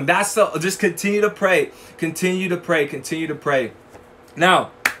 Awesome. Just continue to pray. Continue to pray. Continue to pray.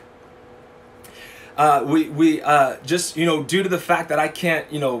 Now, we just, due to the fact that I can't,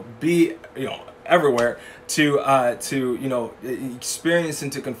 be, everywhere to experience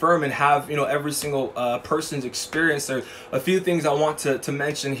and to confirm and have, every single person's experience. There's a few things I want to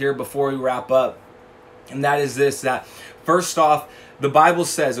mention here before we wrap up. And that is this, that first off, the Bible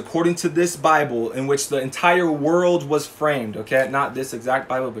says, according to this Bible, in which the entire world was framed, okay? Not this exact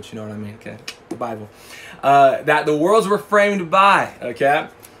Bible, but you know what I mean, okay? The Bible. That the worlds were framed by, okay?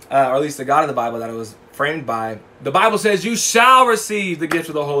 Or at least the God of the Bible that it was framed by. The Bible says, you shall receive the gift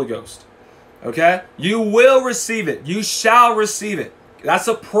of the Holy Ghost, okay? You will receive it. You shall receive it. That's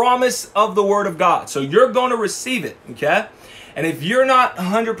a promise of the Word of God. So you're going to receive it, okay? And if you're not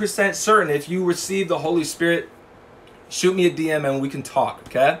 100% certain if you receive the Holy Spirit, shoot me a DM and we can talk,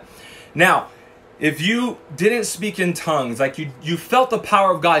 okay? Now, if you didn't speak in tongues, like you felt the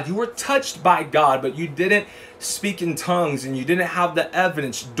power of God, you were touched by God, but you didn't speak in tongues and you didn't have the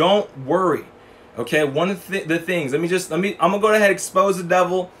evidence, don't worry, okay? One of the things, I'm gonna go ahead and expose the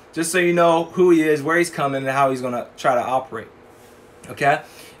devil just so you know who he is, where he's coming, and how he's gonna try to operate, okay?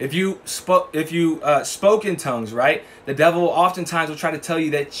 If you spoke in tongues, right? The devil oftentimes will try to tell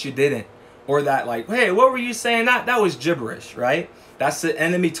you that you didn't. Or that like, hey, what were you saying? That was gibberish, right? That's the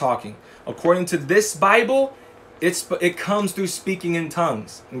enemy talking. According to this Bible, it comes through speaking in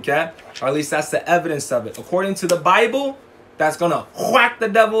tongues, okay? Or at least that's the evidence of it. According to the Bible, that's going to whack the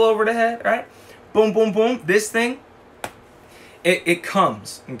devil over the head, right? Boom, boom, boom. This thing, it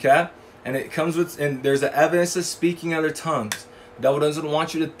comes, okay? And it comes with, and there's the evidence of speaking other tongues. The devil doesn't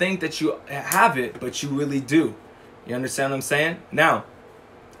want you to think that you have it, but you really do. You understand what I'm saying? Now,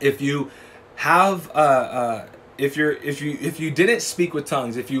 if you have if you didn't speak with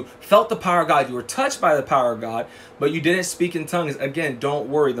tongues, if you felt the power of God, you were touched by the power of God, but you didn't speak in tongues, again, don't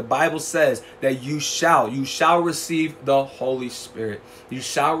worry. The Bible says that you shall receive the Holy Spirit. You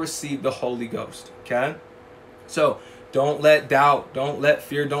shall receive the Holy Ghost, okay? So don't let doubt, don't let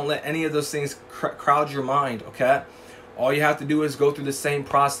fear, don't let any of those things crowd your mind, okay? All you have to do is go through the same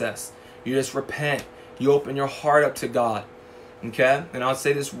process. You just repent. You open your heart up to God. Okay, and I'll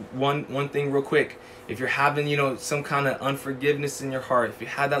say this one thing real quick. If you're having, some kind of unforgiveness in your heart, if you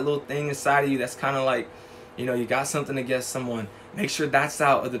have that little thing inside of you that's kind of like, you got something against someone, make sure that's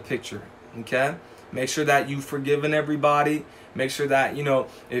out of the picture. Okay, make sure that you've forgiven everybody. Make sure that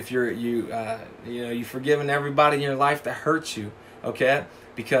if you've forgiven everybody in your life that hurt you. Okay,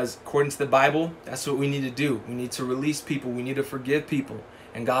 because according to the Bible, that's what we need to do. We need to release people. We need to forgive people,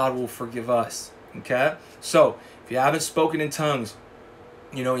 and God will forgive us. Okay, so if you haven't spoken in tongues,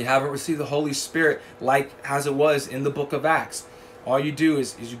 you haven't received the Holy Spirit like as it was in the book of Acts, all you do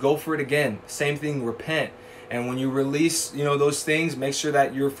is you go for it again. Same thing, repent. And when you release, those things, make sure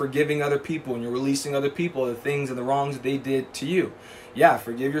that you're forgiving other people and you're releasing other people the things and the wrongs that they did to you. Yeah,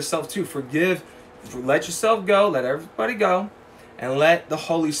 forgive yourself too. Let yourself go, let everybody go, and let the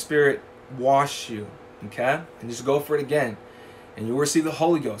Holy Spirit wash you. Okay, and just go for it again, and you'll receive the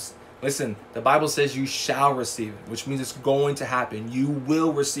Holy Ghost. Listen, the Bible says you shall receive it, which means it's going to happen. You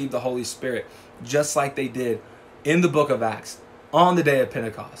will receive the Holy Spirit, just like they did in the book of Acts on the day of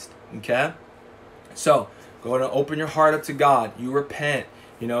Pentecost. Okay? So, go and open your heart up to God. You repent.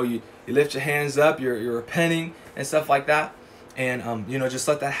 You lift your hands up. You're repenting and stuff like that. And, just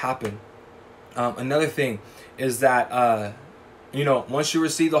let that happen. Another thing is that, once you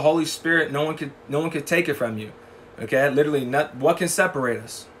receive the Holy Spirit, no one could take it from you. Okay? Literally, what can separate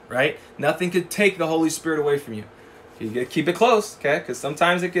us? Right? Nothing could take the Holy Spirit away from you. You gotta keep it close, okay? Because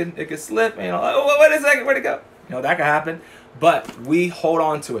sometimes it could slip. Oh, wait a second, where'd it go? That could happen. But we hold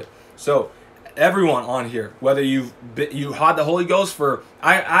on to it. So everyone on here, whether you had the Holy Ghost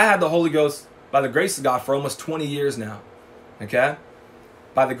I had the Holy Ghost by the grace of God for almost 20 years now, okay?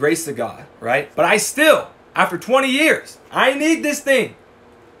 By the grace of God, right? But I still, after 20 years, I need this thing.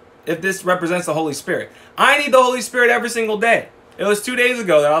 If this represents the Holy Spirit, I need the Holy Spirit every single day. It was 2 days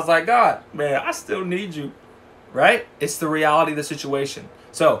ago that I was like, God, man, I still need you, right? It's the reality of the situation.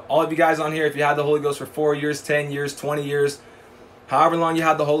 So all of you guys on here, if you had the Holy Ghost for 4 years, 10 years, 20 years, however long you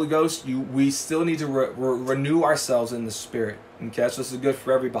had the Holy Ghost, we still need to renew ourselves in the Spirit. Okay, so this is good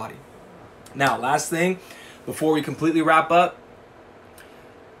for everybody. Now, last thing, before we completely wrap up,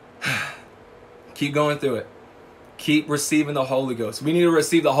 keep going through it. Keep receiving the Holy Ghost. We need to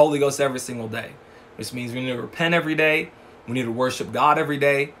receive the Holy Ghost every single day, which means we need to repent every day. We need to worship God every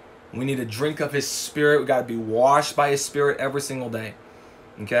day. We need to drink of His Spirit. We got to be washed by His Spirit every single day.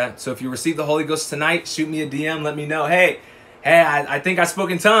 Okay? So if you receive the Holy Ghost tonight, shoot me a DM. Let me know. Hey, I think I spoke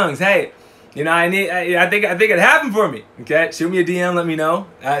in tongues. Hey, I think it happened for me. Okay? Shoot me a DM. Let me know.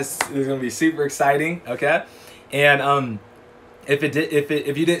 It's going to be super exciting. Okay? And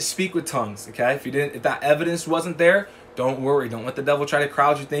if you didn't speak with tongues, okay? If that evidence wasn't there, don't worry. Don't let the devil try to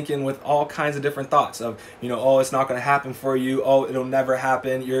crowd you thinking with all kinds of different thoughts of, oh, it's not going to happen for you. Oh, it'll never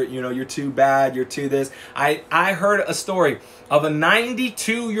happen. You're too bad. You're too this. I heard a story of a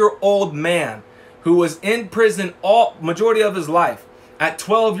 92-year-old man who was in prison majority of his life. at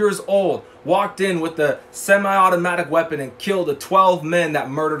 12 years old, walked in with a semi-automatic weapon and killed the 12 men that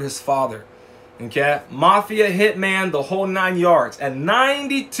murdered his father. Okay? Mafia hitman, the whole 9 yards. At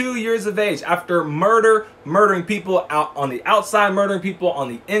 92 years of age, after murdering people out on the outside, murdering people on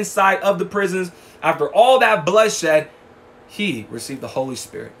the inside of the prisons, after all that bloodshed, he received the Holy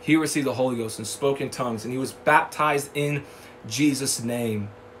Spirit. He received the Holy Ghost and spoke in tongues, and he was baptized in Jesus' name.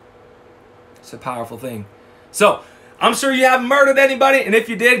 It's a powerful thing. So, I'm sure you haven't murdered anybody, and if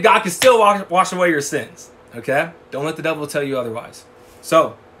you did, God can still wash away your sins. Okay? Don't let the devil tell you otherwise.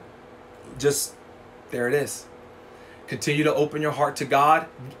 So, just, there it is. Continue to open your heart to God.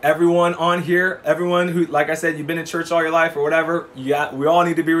 Everyone on here, everyone who, like I said, you've been in church all your life or whatever, we all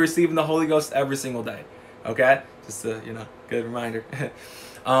need to be receiving the Holy Ghost every single day. Okay? Just a, good reminder.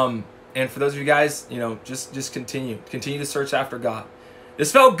 And for those of you guys, just continue to search after God.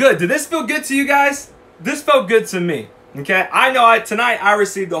 This felt good. Did this feel good to you guys? This felt good to me. Okay? I know tonight I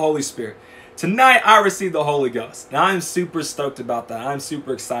received the Holy Spirit. Tonight I received the Holy Ghost. Now I'm super stoked about that. I'm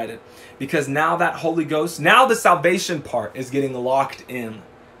super excited because now that Holy Ghost, now the salvation part is getting locked in.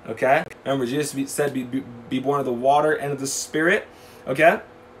 Okay? Remember, Jesus said be born of the water and of the Spirit. Okay?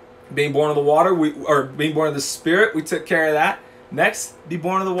 Being born of the water, being born of the Spirit, we took care of that. Next, be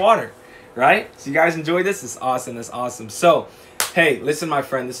born of the water. Right? So you guys enjoyed this? It's awesome. That's awesome. So, hey, listen, my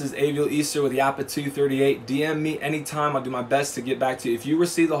friend. This is Avil Easter with Yapa 238. DM me anytime. I'll do my best to get back to you. If you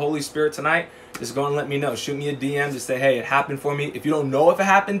receive the Holy Spirit tonight, just go and let me know. Shoot me a DM. Just say, hey, it happened for me. If you don't know if it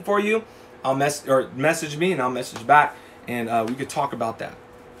happened for you, message me and I'll message back, and we could talk about that.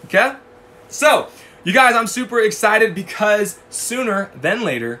 Okay? So, you guys, I'm super excited because sooner than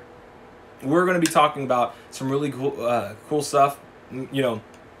later, we're going to be talking about some really cool stuff.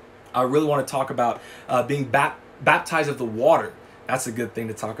 I really want to talk about being baptized of the water. That's a good thing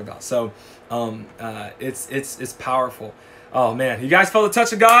to talk about. So it's powerful. Oh man, you guys felt the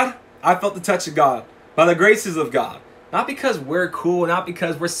touch of God? I felt the touch of God by the graces of God. Not because we're cool, not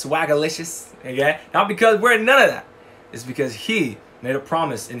because we're swagalicious, okay? Not because we're none of that. It's because He made a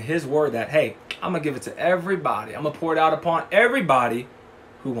promise in His word that, hey, I'm gonna give it to everybody. I'm gonna pour it out upon everybody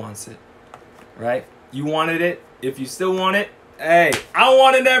who wants it. Right? You wanted it. If you still want it, hey, I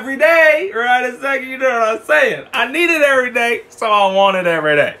want it every day. Right? A second, you know what I'm saying? I need it every day, so I want it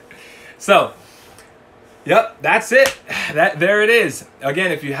every day. So, yep, that's it. There it is.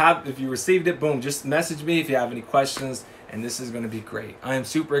 Again, if you received it, boom, just message me if you have any questions, and this is going to be great. I am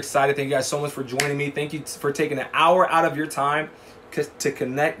super excited. Thank you guys so much for joining me. Thank you for taking an hour out of your time to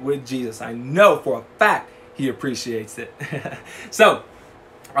connect with Jesus. I know for a fact He appreciates it. So,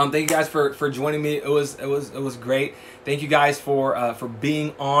 thank you guys for joining me. It was great. Thank you guys for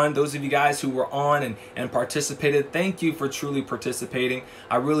being on. Those of you guys who were on and participated, thank you for truly participating.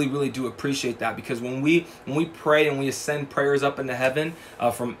 I really do appreciate that, because when we pray and we send prayers up into heaven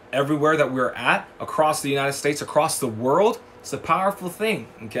from everywhere that we're at, across the United States, across the world, it's a powerful thing.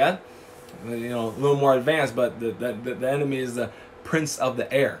 Okay, a little more advanced, but the enemy is the prince of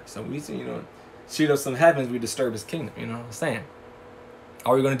the air. So we shoot up some heavens, we disturb his kingdom. You know what I'm saying?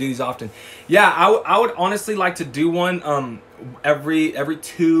 Are we going to do these often? Yeah, I would honestly like to do one every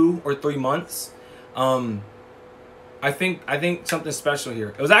 2 or 3 months. I think something special here.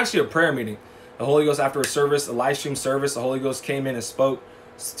 It was actually a prayer meeting. The Holy Ghost, after a service, a live stream service, the Holy Ghost came in and spoke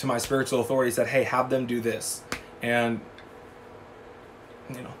to my spiritual authority. He said, hey, have them do this. And,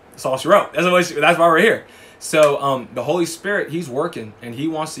 that's all she wrote. That's why we're here. So the Holy Spirit, He's working, and He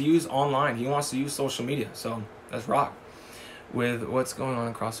wants to use online. He wants to use social media. So let's rock. With what's going on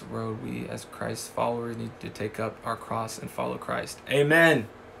across the road, we as Christ's followers need to take up our cross and follow Christ. Amen.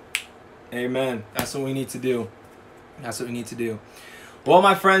 Amen. That's what we need to do. That's what we need to do. Well,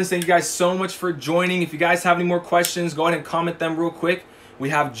 my friends, thank you guys so much for joining. If you guys have any more questions, go ahead and comment them real quick. We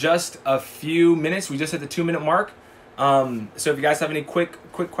have just a few minutes. We just hit the 2-minute mark. So if you guys have any quick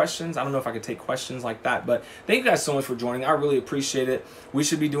questions, I don't know if I could take questions like that, but thank you guys so much for joining. I really appreciate it. We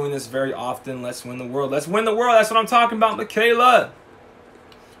should be doing this very often. Let's win the world. Let's win the world. That's what I'm talking about, Michaela.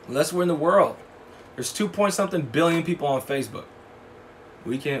 Let's win the world. There's 2-point-something billion people on Facebook.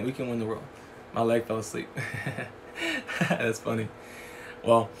 We can win the world. My leg fell asleep. That's funny.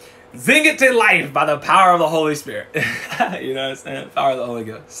 Well, zing it to life by the power of the Holy Spirit. You know what I'm saying? Power of the Holy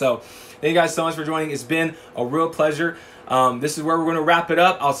Ghost. So thank you guys so much for joining. It's been a real pleasure. This is where we're going to wrap it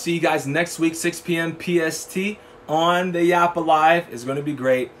up. I'll see you guys next week, 6 p.m. PST on the Yapa Live. It's going to be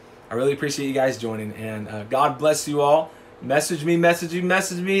great. I really appreciate you guys joining. And God bless you all. Message me.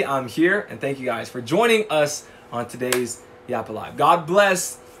 I'm here. And thank you guys for joining us on today's Yapa Live. God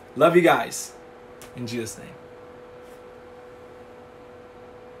bless. Love you guys. In Jesus' name.